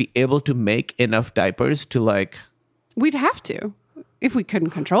we would be able to make enough diapers to like... We'd have to if we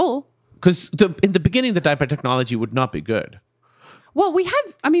couldn't control. Because in the beginning, the diaper technology would not be good. Well,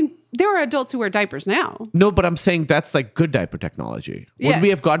 there are adults who wear diapers now. No, but I'm saying that's like good diaper technology. Would we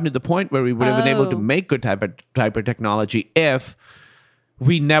Yes. have gotten to the point where we would have been able to Oh. make good diaper technology if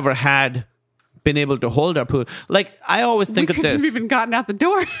we never had been able to hold our poo? Like, I always think we of couldn't this. have even gotten out the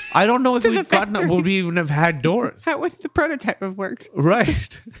door. I don't know if to the we'd gotten... factory. Would we even have had doors? How would the prototype have worked?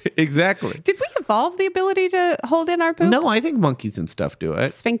 Right. Exactly. Did we evolve the ability to hold in our poop? No, I think monkeys and stuff do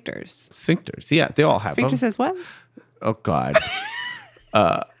it. Sphincters. Sphincters. Yeah, they all have Sphincter them. says what? Oh, God.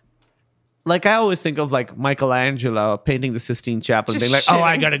 Like, I always think of like Michelangelo painting the Sistine Chapel and Just being like, oh,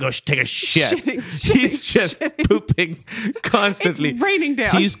 I shitting. gotta go take a shit. Shitting, He's just shitting. pooping constantly. It's raining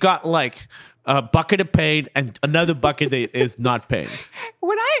down. He's got like a bucket of paint and another bucket that is not paint.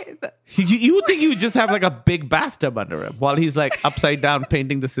 When You would think he would just have like a big bathtub under him while he's like upside down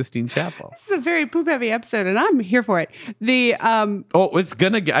painting the Sistine Chapel. this is a very poop heavy episode, and I'm here for it. The Oh, it's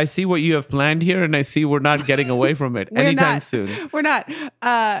gonna. I see what you have planned here, and I see we're not getting away from it We're anytime not. soon. We're not.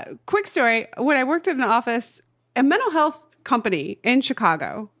 Quick story. When I worked at an office, a mental health company in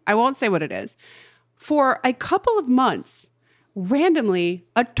Chicago, I won't say what it is, for a couple of months, randomly,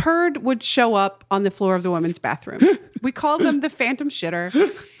 a turd would show up on the floor of the women's bathroom. We called them the phantom shitter.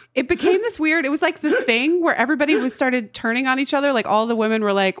 It became this weird, it was like the thing where everybody was started turning on each other. Like all the women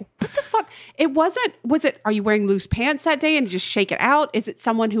were like, what the fuck? It wasn't, are you wearing loose pants that day and just shake it out? Is it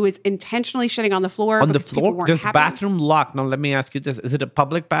someone who is intentionally shitting on the floor? On the because people floor, weren't does the happy? bathroom lock? Now, let me ask you this: is it a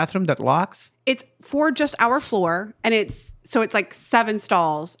public bathroom that locks? It's for just our floor, and it's like 7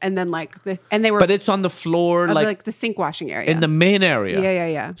 stalls, and then and they were, But it's on the floor, of like the sink washing area in the main area.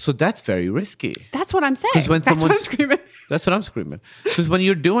 Yeah. So that's very risky. That's what I'm saying. 'Cause when That's what I'm someone's- screaming. That's what I'm screaming. Because when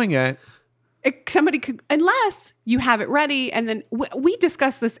you're doing it, Somebody could, unless you have it ready, and then we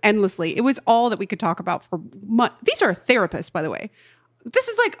discussed this endlessly. It was all that we could talk about for months. These are therapists, by the way. This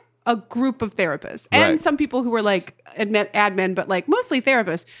is like a group of therapists and Right. some people who were like admin, but like mostly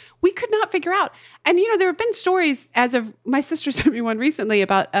therapists. We could not figure out. And there have been stories. As of my sister sent me one recently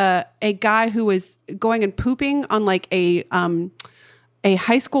about a guy who was going and pooping on like a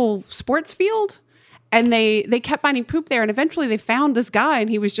high school sports field. And they kept finding poop there. And eventually they found this guy and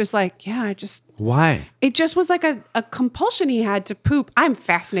he was just like, yeah, why? it just was like a compulsion he had to poop. I'm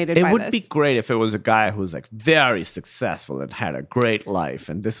fascinated by It would this. be great if it was a guy who's like very successful and had a great life,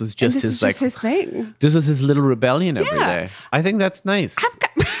 and this was And just this his is like just his thing. this was his little rebellion every day. Yeah. I think that's nice.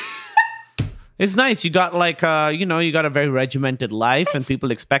 It's nice. You got like you got a very regimented life, and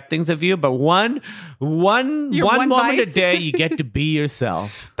people expect things of you. But one moment a vice. day, you get to be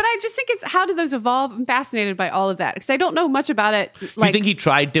yourself. But I just think it's, how did those evolve? I'm fascinated by all of that because I don't know much about it. Like, You think he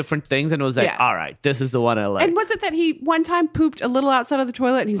tried different things and was like, Yeah. all right, this is the one I like. and was it that he one time pooped a little outside of the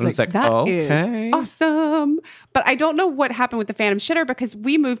toilet and he was And like, it's like, "That is okay. awesome." But I don't know what happened with the phantom shitter because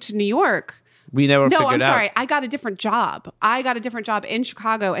we moved to New York. We never No, figured I'm out. sorry. I got a different job. I got a different job in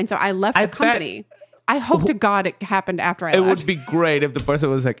Chicago. And so I left the company. I hope to God it happened after I It left. would be great if the person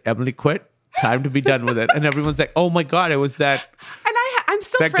was like, Emily quit. Time to be done with it. And everyone's like, oh my God, it was that And I'm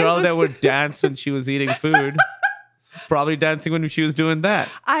still that friends girl with that would dance when she was eating food. Probably dancing when she was doing that.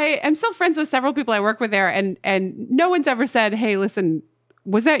 I am still friends with several people I work with there, and no one's ever said, "Hey, listen,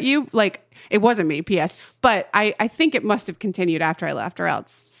 was that you?" Like, it wasn't me. P.S. But I think it must have continued after I left, or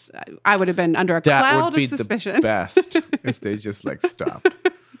else I would have been under a That cloud would be of suspicion. the best if they just like stopped.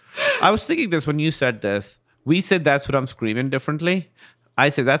 I was thinking this when you said this. We said that's what I'm screaming differently. I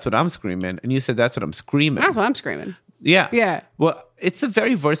said that's what I'm screaming, and you said that's what I'm screaming. That's what I'm screaming. Yeah. Yeah. Well, it's a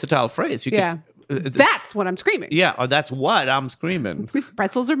very versatile phrase. You Yeah. That's what I'm screaming. yeah, or that's what I'm screaming. These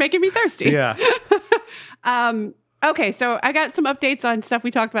pretzels are making me thirsty. Yeah. Okay, so I got some updates on stuff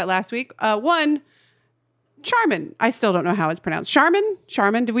we talked about last week. One, Charmin. I still don't know how it's pronounced. Charmin?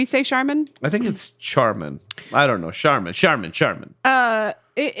 Charmin? Did we say Charmin? I think it's Charmin. I don't know. Charmin. I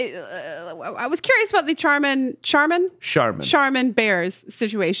was curious about the Charmin Bears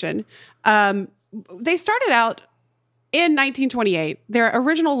situation. They started out in 1928. Their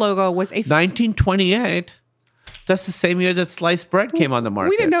original logo was a 1928. That's the same year that sliced bread came on the market.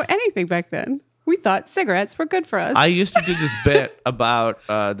 We didn't know anything back then. We thought cigarettes were good for us. I used to do this bit about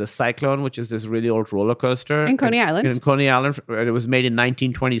the Cyclone, which is this really old roller coaster In Coney Island. In Coney Island, and it was made in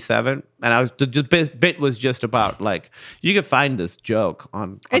 1927. And the bit was just about like you can find this joke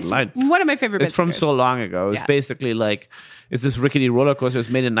It's online. one of my favorite bits. It's from so long ago. It's Yeah. basically like it's this rickety roller coaster. It was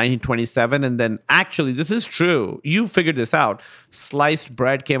made in 1927, and then actually, this is true. You figured this out. Sliced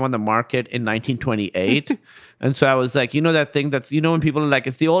bread came on the market in 1928, and so I was like, that thing that's when people are like,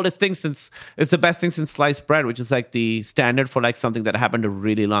 it's the oldest thing since it's the best thing since sliced bread, which is like the standard for like something that happened a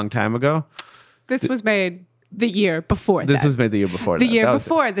really long time ago. This was made the year before This that. was made the year before. The that. year That was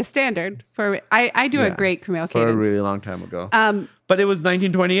before the standard for I do a Yeah. great Camille for a cadence. really long time ago. But it was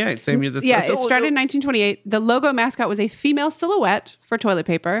 1928, same year. Yeah, it started in 1928. The logo mascot was a female silhouette for toilet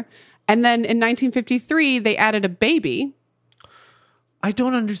paper. And then in 1953, they added a baby. I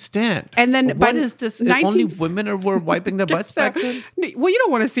don't understand. And then by what is this? 19 Only women were wiping their butts back then? Well, you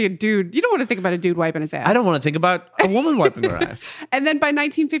don't want to see a dude. You don't want to think about a dude wiping his ass. I don't want to think about a woman wiping her ass. And then by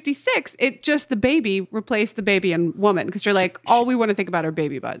 1956, the baby replaced the baby and woman because you're like, all we want to think about are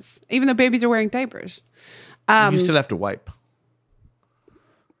baby butts, even though babies are wearing diapers. You still have to wipe.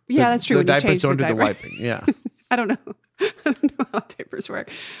 Yeah, that's true. The when you diapers change don't the do the diaper. wiping. Yeah. I don't know. I don't know how diapers work.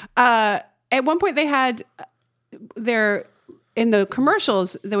 At one point, they had in the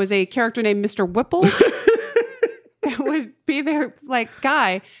commercials, there was a character named Mr. Whipple that would be their like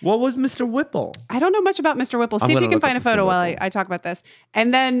guy. What was Mr. Whipple? I don't know much about Mr. Whipple. See if gonna you can look find a up Mr. photo while Whipple. I talk about this.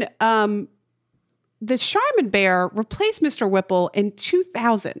 And then the Charmin Bear replaced Mr. Whipple in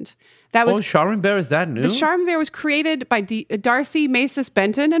 2000. That was Charmin Bear, is that new? The Charmin Bear was created by Darcy Macis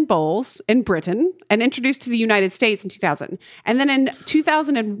Benton and Bowles in Britain and introduced to the United States in 2000. And then in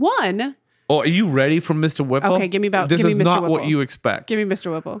 2001, are you ready for Mr. Whipple? Okay, give me This Mr. is not what Whipple. you expect. give me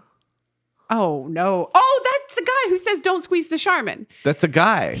Mr. Whipple. Oh, no. Oh, that's the guy who says don't squeeze the Charmin. That's a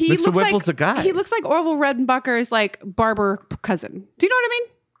guy. Mr. Whipple's a guy. He looks like Orville Redenbacher's like barber cousin. Do you know what I mean?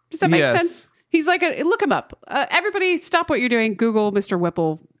 Does that make Yes. sense? He's like look him up. Everybody stop what you're doing. Google Mr.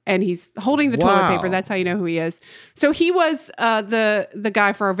 Whipple. And he's holding the toilet Wow. paper. That's how you know who he is. So he was the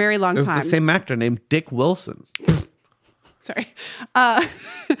guy for a very long It was time. the same actor named Dick Wilson. Sorry.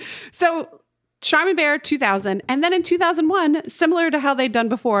 So Charmin Bear 2000. And then in 2001, similar to how they'd done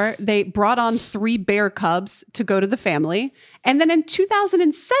before, they brought on 3 bear cubs to go to the family. And then in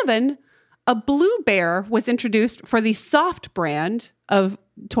 2007, a blue bear was introduced for the soft brand of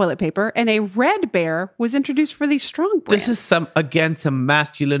toilet paper, and a red bear was introduced for the strong brand. This is some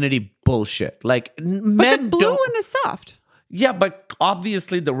masculinity bullshit. Like but men the blue don't. one is soft. Yeah, but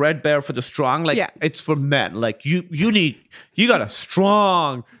obviously the red bear for the strong, like Yeah. it's for men. Like you gotta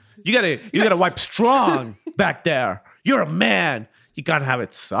strong. You gotta wipe strong back there. You're a man. You gotta have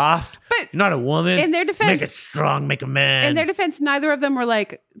it soft. But you're not a woman. in their defense- make it strong. Make a man. In their defense, neither of them were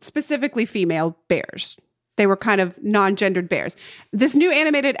like specifically female bears. They were kind of non-gendered bears. This new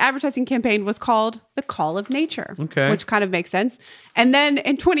animated advertising campaign was called The Call of Nature, Okay. which kind of makes sense. And then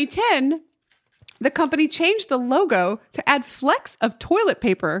in 2010, the company changed the logo to add flecks of toilet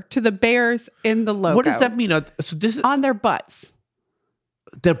paper to the bears in the logo. What does that mean? So this is On their butts.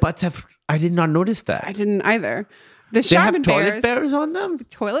 their butts have. I did not notice that. I didn't either. The They have Charmin toilet bears on them.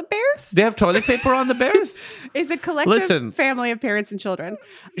 Toilet bears They have toilet paper on the bears. is a collective Listen. family of parents and children.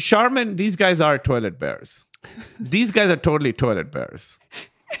 Charmin, these guys are toilet bears. These guys are totally toilet bears.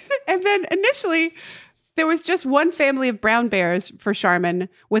 And then initially, there was just one family of brown bears for Charmin,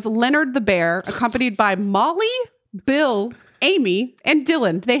 with Leonard the bear, accompanied by Molly, Bill, Amy, and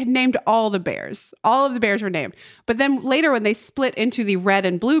Dylan. They had named all the bears. All of the bears were named. But then later when they split into the red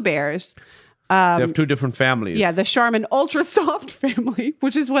and blue bears, they have two different families. yeah, the Charmin Ultra Soft family,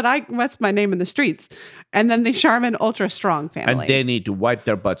 which is that's my name in the streets. And then the Charmin Ultra Strong family. And they need to wipe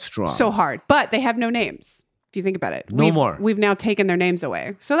their butts strong. So hard. But they have no names, if you think about it. No more. We've now taken their names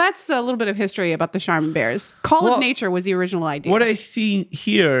away. So that's a little bit of history about the Charmin bears. Call of Nature was the original idea. What I see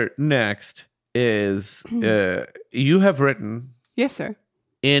here next is you have written Yes, sir.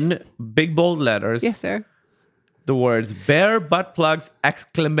 in big bold letters Yes, sir. the words bear butt plugs !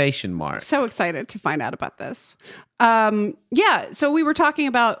 So excited to find out about this. Yeah, so we were talking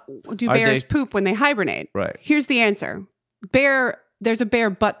about, do Are bears they- poop when they hibernate? Right. Here's the answer. There's a bear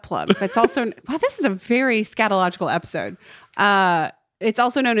butt plug. That's also, wow, this is a very scatological episode. It's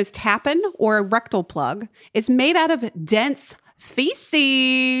also known as tappin or a rectal plug. It's made out of dense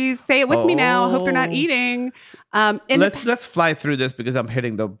feces. Say it with me now. Hope you're not Oh. eating. Let's fly through this because I'm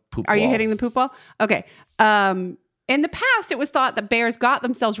hitting the poop Are you wall. hitting the poop wall? Okay. In the past, it was thought that bears got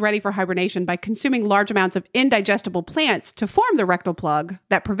themselves ready for hibernation by consuming large amounts of indigestible plants to form the rectal plug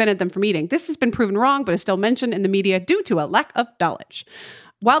that prevented them from eating. This has been proven wrong, but is still mentioned in the media due to a lack of knowledge.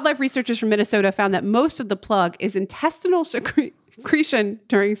 Wildlife researchers from Minnesota found that most of the plug is intestinal secretion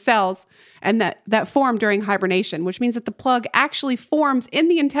during cells and that form during hibernation, which means that the plug actually forms in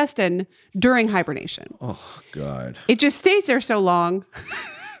the intestine during hibernation. Oh God. It just stays there so long.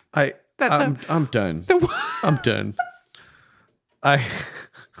 I'm done. I'm done.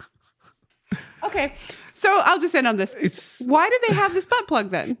 Okay, so I'll just end on this. It's Why do they have this butt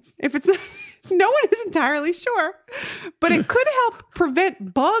plug then? If it's not, no one is entirely sure, but it could help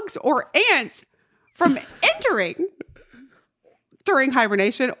prevent bugs or ants from entering during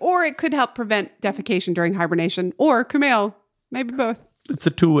hibernation, or it could help prevent defecation during hibernation, or Kumail, maybe both. it's a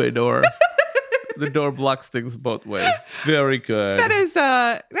two-way door. The door blocks things both ways. Very good. That is,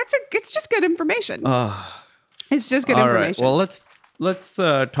 it's just good information. It's just good All right. information. Well, let's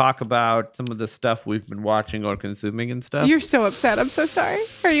talk about some of the stuff we've been watching or consuming and stuff. You're so upset. I'm so sorry.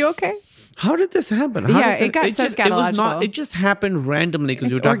 Are you okay? How did this happen? Yeah, it got so It was not. scatological. It just happened randomly because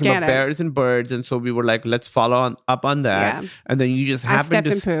we were It's talking organic. about bears and birds, and so we were like, let's follow up on that. Yeah. And then you just I happened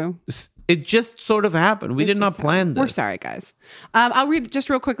stepped to. in poo. It just sort of happened. We It did not just plan happened. this. We're sorry, guys. I'll read just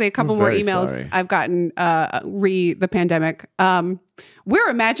real quickly a couple We're more very emails sorry. I've gotten re the pandemic. We're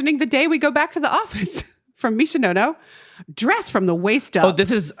imagining the day we go back to the office from Misha Nono. Dress from the waist up. Oh,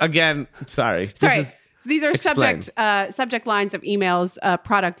 this is again. Sorry. Sorry. This is These are explain. subject lines of emails,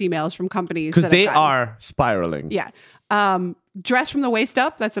 product emails from companies. because that they I've gotten. are spiraling. Yeah. Dress from the waist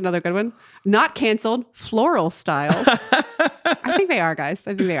up. That's another good one. Not canceled. Floral styles. I think they are, guys.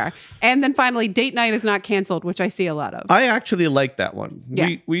 I think they are. And then finally, date night is not canceled, which I see a lot of. I actually like that one.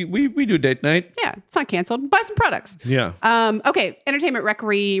 Yeah. We do date night. Yeah, it's not canceled. Buy some products. Yeah. Okay, entertainment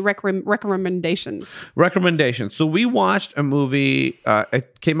recommendations. Recommendations. So we watched a movie.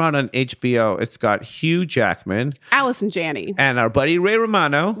 It came out on HBO. It's got Hugh Jackman Allison Janney. and our buddy Ray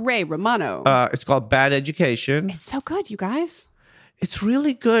Romano. Ray Romano. It's called Bad Education. It's so good, you guys. It's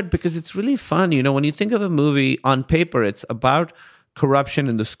really good because it's really fun. You know, when you think of a movie on paper, it's about corruption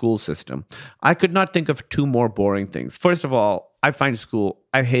in the school system. I could not think of two more boring things. First of all, I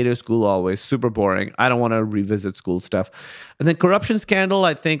hated school always, super boring. I don't want to revisit school stuff. And then corruption scandal,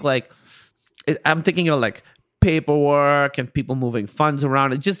 I think I'm thinking of like paperwork and people moving funds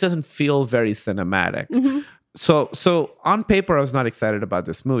around. It just doesn't feel very cinematic. So on paper, I was not excited about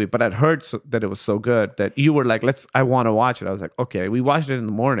this movie, but I'd heard that it was so good that you were like, I want to watch it. I was like, okay, we watched it in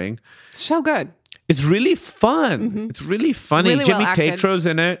the morning. So good. It's really fun. It's really funny. Really Jimmy well acted. Tatro's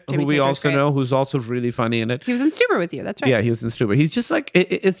in it, Jimmy who we Tatro's also great. know, who's also really funny in it. He was in Stuber with you. That's right. Yeah, he was in Stuber. He's just like,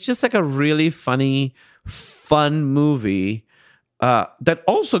 it's just like a really funny, fun movie that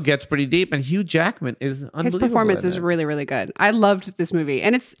also gets pretty deep. And Hugh Jackman is unbelievable. His performance in is it. really, really good. I loved this movie.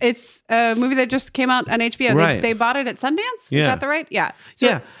 And it's a movie that just came out on HBO. Right. They bought it at Sundance? Yeah. Is that the right? Yeah. So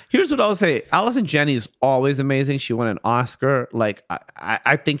Yeah. Here's what I'll say. Allison Janney is always amazing. She won an Oscar. Like,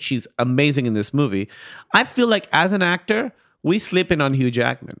 I think she's amazing in this movie. I feel like as an actor, we sleep in on Hugh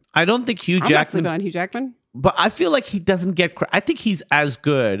Jackman. I don't think Hugh I'm not Jackman... sleeping on Hugh Jackman. But I feel like he doesn't get I think he's as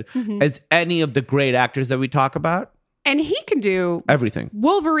good as any of the great actors that we talk about. And he can do Everything.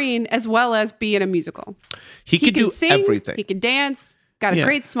 Wolverine as well as be in a musical. He can do sing, everything. He can dance. Got a Yeah.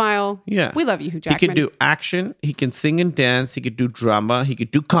 great smile. Yeah. We love you, Hugh Jackman. He can do action. He can sing and dance. He could do drama. He could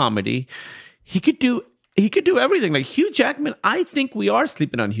do comedy. He could do everything. Like Hugh Jackman, I think we are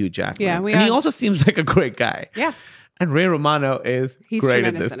sleeping on Hugh Jackman. Yeah, we and he are. also seems like a great guy. Yeah. And Ray Romano is He's great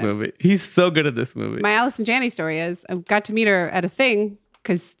at tremendous this in it. movie. He's so good at this movie. My Allison Janney story is I got to meet her at a thing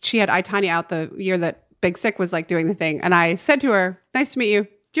because she had I, Tonya out the year that Big Sick was like doing the thing. And I said to her, nice to meet you.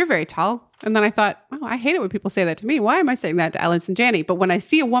 You're very tall. And then I thought, oh, I hate it when people say that to me. Why am I saying that to Alex and Janney? But when I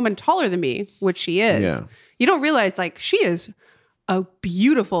see a woman taller than me, which she is, you don't realize like she is a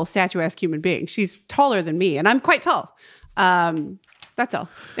beautiful statuesque human being. She's taller than me and I'm quite tall. That's all.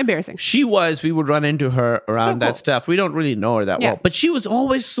 Embarrassing. We would run into her around that stuff. We don't really know her that well, but she was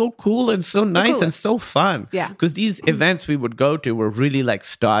always so cool and so nice and so fun. Yeah. Because these events we would go to were really like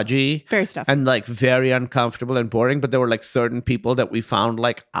stodgy. Very stuff. And like very uncomfortable and boring. But there were like certain people that we found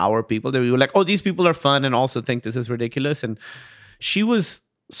like our people that we were like, oh, these people are fun and also think this is ridiculous. And she was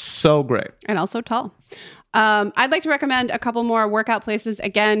so great. And also tall. I'd like to recommend a couple more workout places.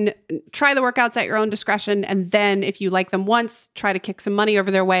 Again, try the workouts at your own discretion. And then if you like them once, try to kick some money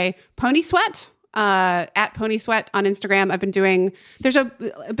over their way. Pony Sweat, at Pony Sweat on Instagram. I've been doing, there's a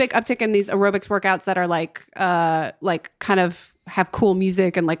big uptick in these aerobics workouts that are like kind of have cool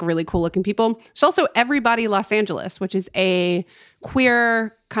music and like really cool looking people. There's also Everybody Los Angeles, which is a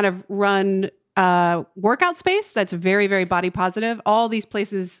queer kind of run workout space that's very, very body positive. All these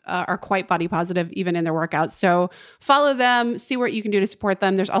places are quite body positive, even in their workouts. So follow them, see what you can do to support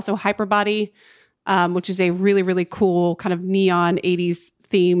them. There's also Hyperbody, which is a really, really cool kind of neon 80s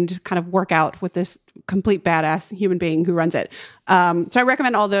themed kind of workout with this complete badass human being who runs it. So I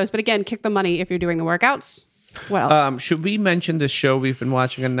recommend all those. But again, kick the money if you're doing the workouts. What else? Should we mention this show we've been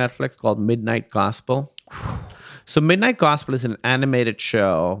watching on Netflix called Midnight Gospel? So Midnight Gospel is an animated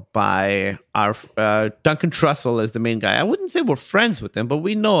show by our Duncan Trussell is the main guy. I wouldn't say we're friends with him, but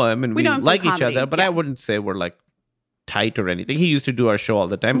we know him and we like each other. But I wouldn't say we're like tight or anything. He used to do our show all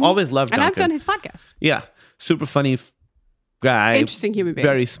the time. Mm-hmm. Always loved Duncan. And I've done his podcast. Yeah. Super funny guy. Interesting human being.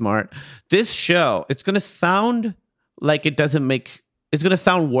 Very smart. This show, it's going to sound like it doesn't make... It's going to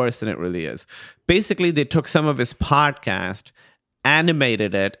sound worse than it really is. Basically, they took some of his podcast,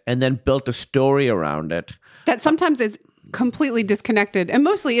 animated it, and then built a story around it. That sometimes is completely disconnected and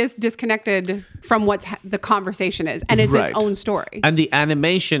mostly is disconnected from what the conversation is. And it's its own story. And the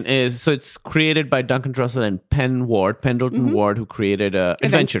animation is, so it's created by Duncan Trussell and Pendleton Ward, who created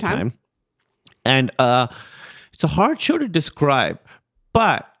Adventure Time. And it's a hard show to describe,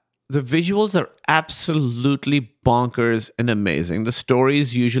 but the visuals are absolutely bonkers and amazing. The story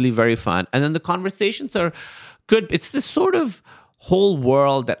is usually very fun. And then the conversations are good. It's this sort of whole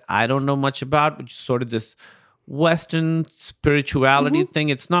world that I don't know much about, which is sort of this Western spirituality thing.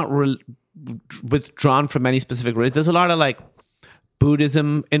 It's not withdrawn from any specific religion. There's a lot of like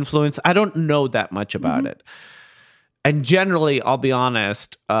Buddhism influence. I don't know that much about it. And generally, I'll be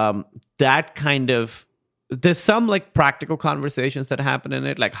honest, that kind of, there's some like practical conversations that happen in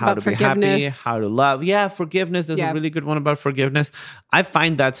it, like how to be happy, how to love. Yeah, forgiveness is a really good one about forgiveness. I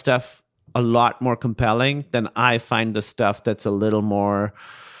find that stuff a lot more compelling than I find the stuff that's a little more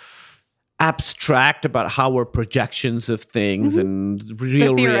abstract about how we're projections of things and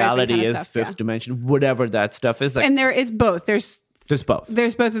real reality is fifth dimension, whatever that stuff is. Like, and there is both. There's both.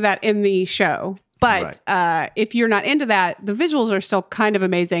 There's both of that in the show. But if you're not into that, the visuals are still kind of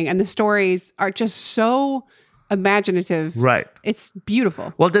amazing. And the stories are just so imaginative. Right. It's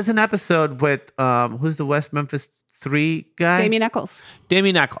beautiful. Well, there's an episode with, who's the West Memphis 3 guy? Damien Eccles.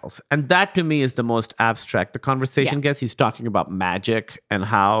 And that to me is the most abstract. The conversation gets, he's talking about magic and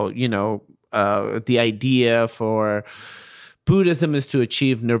how, the idea for Buddhism is to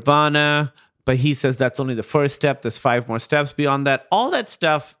achieve nirvana. But he says that's only the first step. There's 5 more steps beyond that. All that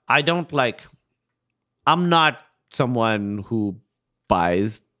stuff, I don't like. I'm not someone who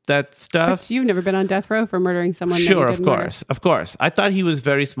buys that stuff. But you've never been on death row for murdering someone. Sure, of course. I thought he was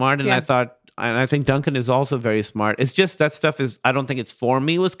very smart, and I think Duncan is also very smart. It's just that stuff is, I don't think it's for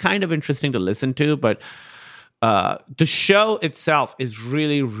me. It was kind of interesting to listen to, but the show itself is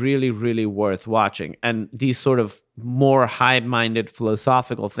really, really, really worth watching. And these sort of more high-minded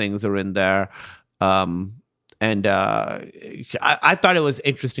philosophical things are in there. And I thought it was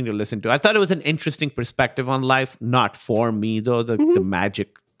interesting to listen to. I thought it was an interesting perspective on life. Not for me, though, the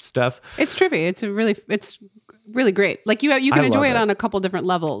magic stuff. It's trippy. It's really great. Like you can enjoy it on a couple different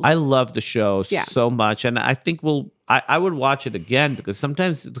levels. I love the show so much. And I think I would watch it again because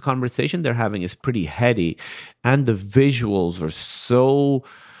sometimes the conversation they're having is pretty heady and the visuals are so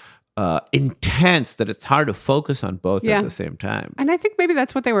intense that it's hard to focus on both at the same time. And I think maybe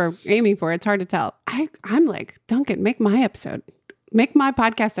that's what they were aiming for. It's hard to tell. I'm like, Duncan, make my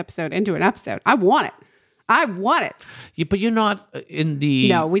podcast episode into an episode. I want it. Yeah, but you're not in the...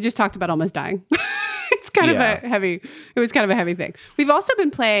 No, we just talked about almost dying. It's kind of a heavy... It was kind of a heavy thing. We've also been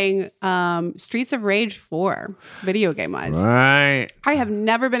playing Streets of Rage 4, video game-wise. Right. I have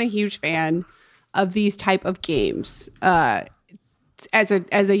never been a huge fan of these type of games as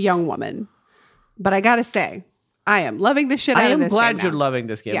a young woman. But I gotta say, I am loving the shit out I of am this glad game you're now. loving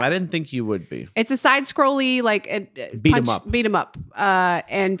this game. Yeah. I didn't think you would be. It's a side-scrolly, like Beat 'em up. beat 'em up,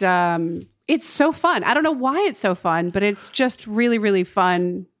 and it's so fun. I don't know why it's so fun, but it's just really, really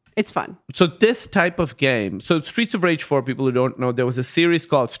fun. It's fun. So this type of game, so Streets of Rage, for people who don't know, there was a series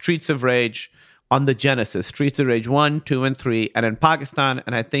called Streets of Rage on the Genesis, Streets of Rage 1, 2, and 3. And in Pakistan,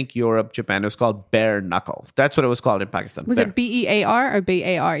 and I think Europe, Japan, it was called Bare Knuckle. That's what it was called in Pakistan. Was it BEAR or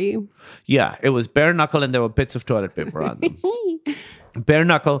BARE? Yeah, it was Bare Knuckle, and there were bits of toilet paper on them. Bare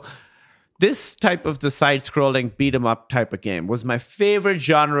Knuckle. This type of the side-scrolling beat-em-up type of game was my favorite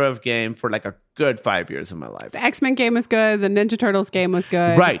genre of game for like a good 5 years of my life. The X-Men game was good. The Ninja Turtles game was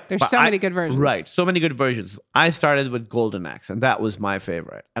good. Right. There's but so many good versions. Right. So many good versions. I started with Golden Axe, and that was my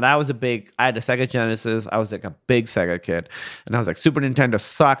favorite. And I had a Sega Genesis. I was like a big Sega kid. And I was like, Super Nintendo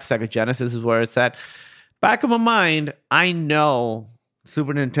sucks. Sega Genesis is where it's at. Back of my mind, I know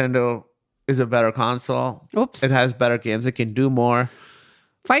Super Nintendo is a better console. Oops. It has better games. It can do more.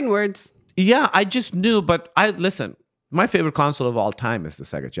 Fighting words. Yeah, I just knew, but listen, my favorite console of all time is the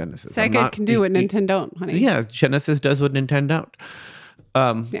Sega Genesis. Sega can do what Nintendo don't, honey. Yeah, Genesis does what Nintendo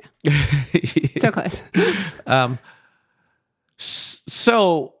don't. Yeah. So close.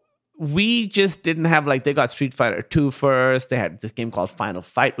 So we just didn't have they got Street Fighter 2 first. They had this game called Final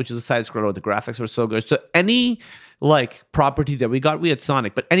Fight, which was a side scroller. The graphics were so good. So any property that we got, we had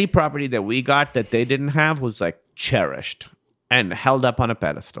Sonic, but any property that we got that they didn't have was cherished and held up on a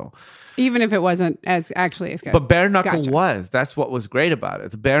pedestal. Even if it wasn't as good. But Bare Knuckle Gotcha. was. That's what was great about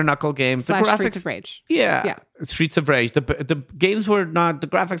it. The Bare Knuckle game, / the graphics, Streets of Rage. Yeah. Streets of Rage. The games were not, the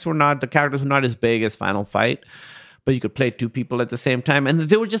graphics were not, the characters were not as big as Final Fight, but you could play 2 people at the same time. And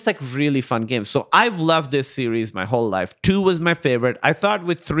they were just really fun games. So I've loved this series my whole life. 2 was my favorite. I thought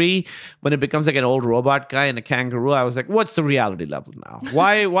with 3, when it becomes an old robot guy and a kangaroo, I was like, what's the reality level now?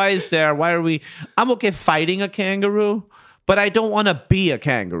 Why are we, I'm okay fighting a kangaroo, but I don't want to be a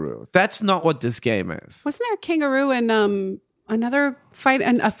kangaroo. That's not what this game is. Wasn't there a kangaroo in another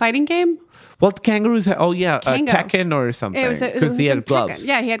fighting game? Well, the kangaroos had, Kango. Tekken or something. It was Because he in had gloves. Tekken.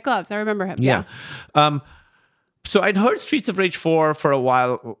 Yeah, he had gloves. I remember him. Yeah. So I'd heard Streets of Rage 4 for a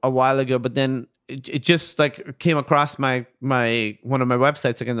while ago, but then it just came across my one of my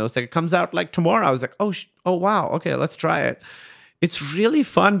websites again. It was it comes out tomorrow. I was like, oh wow, okay, let's try it. It's really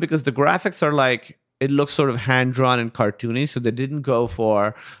fun because the graphics are it looks sort of hand-drawn and cartoony, so they didn't go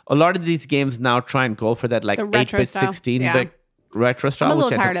for... A lot of these games now try and go for that 8-bit, style. 16-bit retro style. I'm a little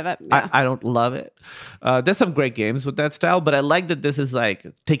which tired of it. Yeah. I don't love it. There's some great games with that style, but I like that this is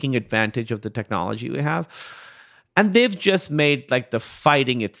taking advantage of the technology we have. And they've just made the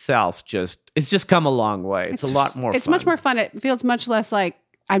fighting itself it's just come a long way. It's a lot more fun. It's much more fun. It feels much less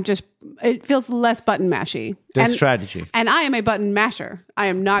it feels less button mashy. There's strategy. And I am a button masher. I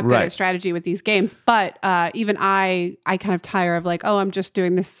am not good at strategy with these games, but even I kind of tire of I'm just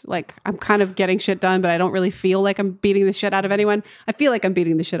doing this, I'm kind of getting shit done, but I don't really feel like I'm beating the shit out of anyone. I feel like I'm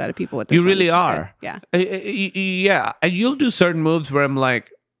beating the shit out of people with this. You really are. Yeah. Yeah. And you'll do certain moves where I'm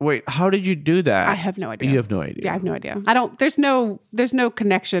like, wait, how did you do that? I have no idea. You have no idea. Yeah, I have no idea. There's no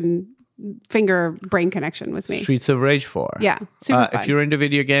connection, brain connection with me. Streets of Rage 4. Yeah, super fun. If you're into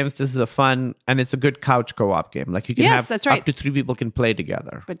video games, this is a fun, and it's a good couch co-op game. You can have that's right. up to 3 people can play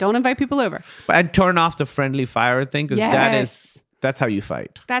together. But don't invite people over. And turn off the friendly fire thing, because that's how you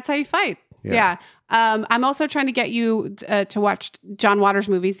fight. That's how you fight. Yeah. Yeah. I'm also trying to get you to watch John Waters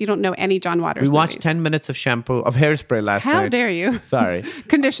movies. You don't know any John Waters We movies. watched 10 minutes of Hairspray last night. How dare you? Sorry.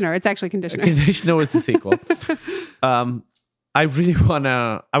 Conditioner. It's actually Conditioner. Conditioner was the sequel. I really want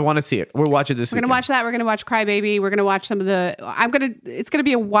to see it. We're watching this We're going to watch that. We're going to watch Cry Baby. We're going to watch some of it's going to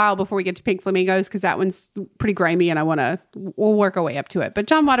be a while before we get to Pink Flamingos because that one's pretty grimy and we'll work our way up to it. But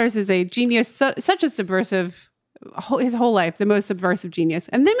John Waters is a genius, such a subversive, his whole life, the most subversive genius.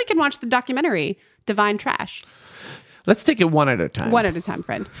 And then we can watch the documentary, Divine Trash. Let's take it one at a time. One at a time,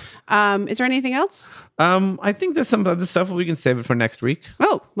 friend. Is there anything else? I think there's some other stuff, but we can save it for next week.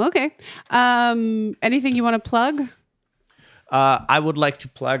 Oh, okay. Anything you want to plug? I would like to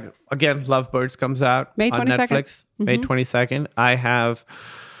plug, again, Lovebirds comes out May on 22nd. Netflix, May 22nd. I have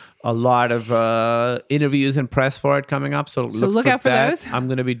a lot of interviews and press for it coming up, so look out for that. those. I'm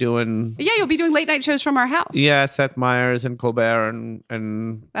going to be doing... Yeah, you'll be doing late night shows from our house. Yeah, Seth Meyers and Colbert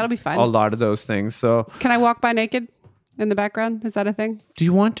and That'll be fun. a lot of those things. So, Can I walk by naked in the background? Is that a thing? do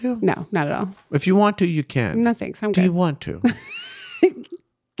you want to? No, not at all. If you want to, you can. No, thanks. I'm Do good. you want to?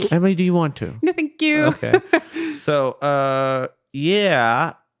 Emily, do you want to? No, thank you. Okay. So,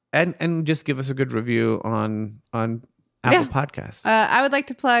 yeah, and just give us a good review on Apple Podcasts. I would like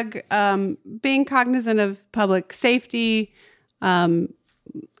to plug being cognizant of public safety and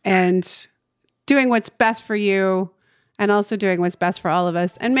doing what's best for you and also doing what's best for all of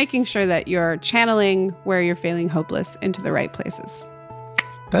us and making sure that you're channeling where you're feeling hopeless into the right places.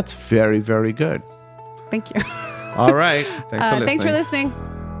 That's very, very good. Thank you. All right. Thanks for listening. Thanks for listening.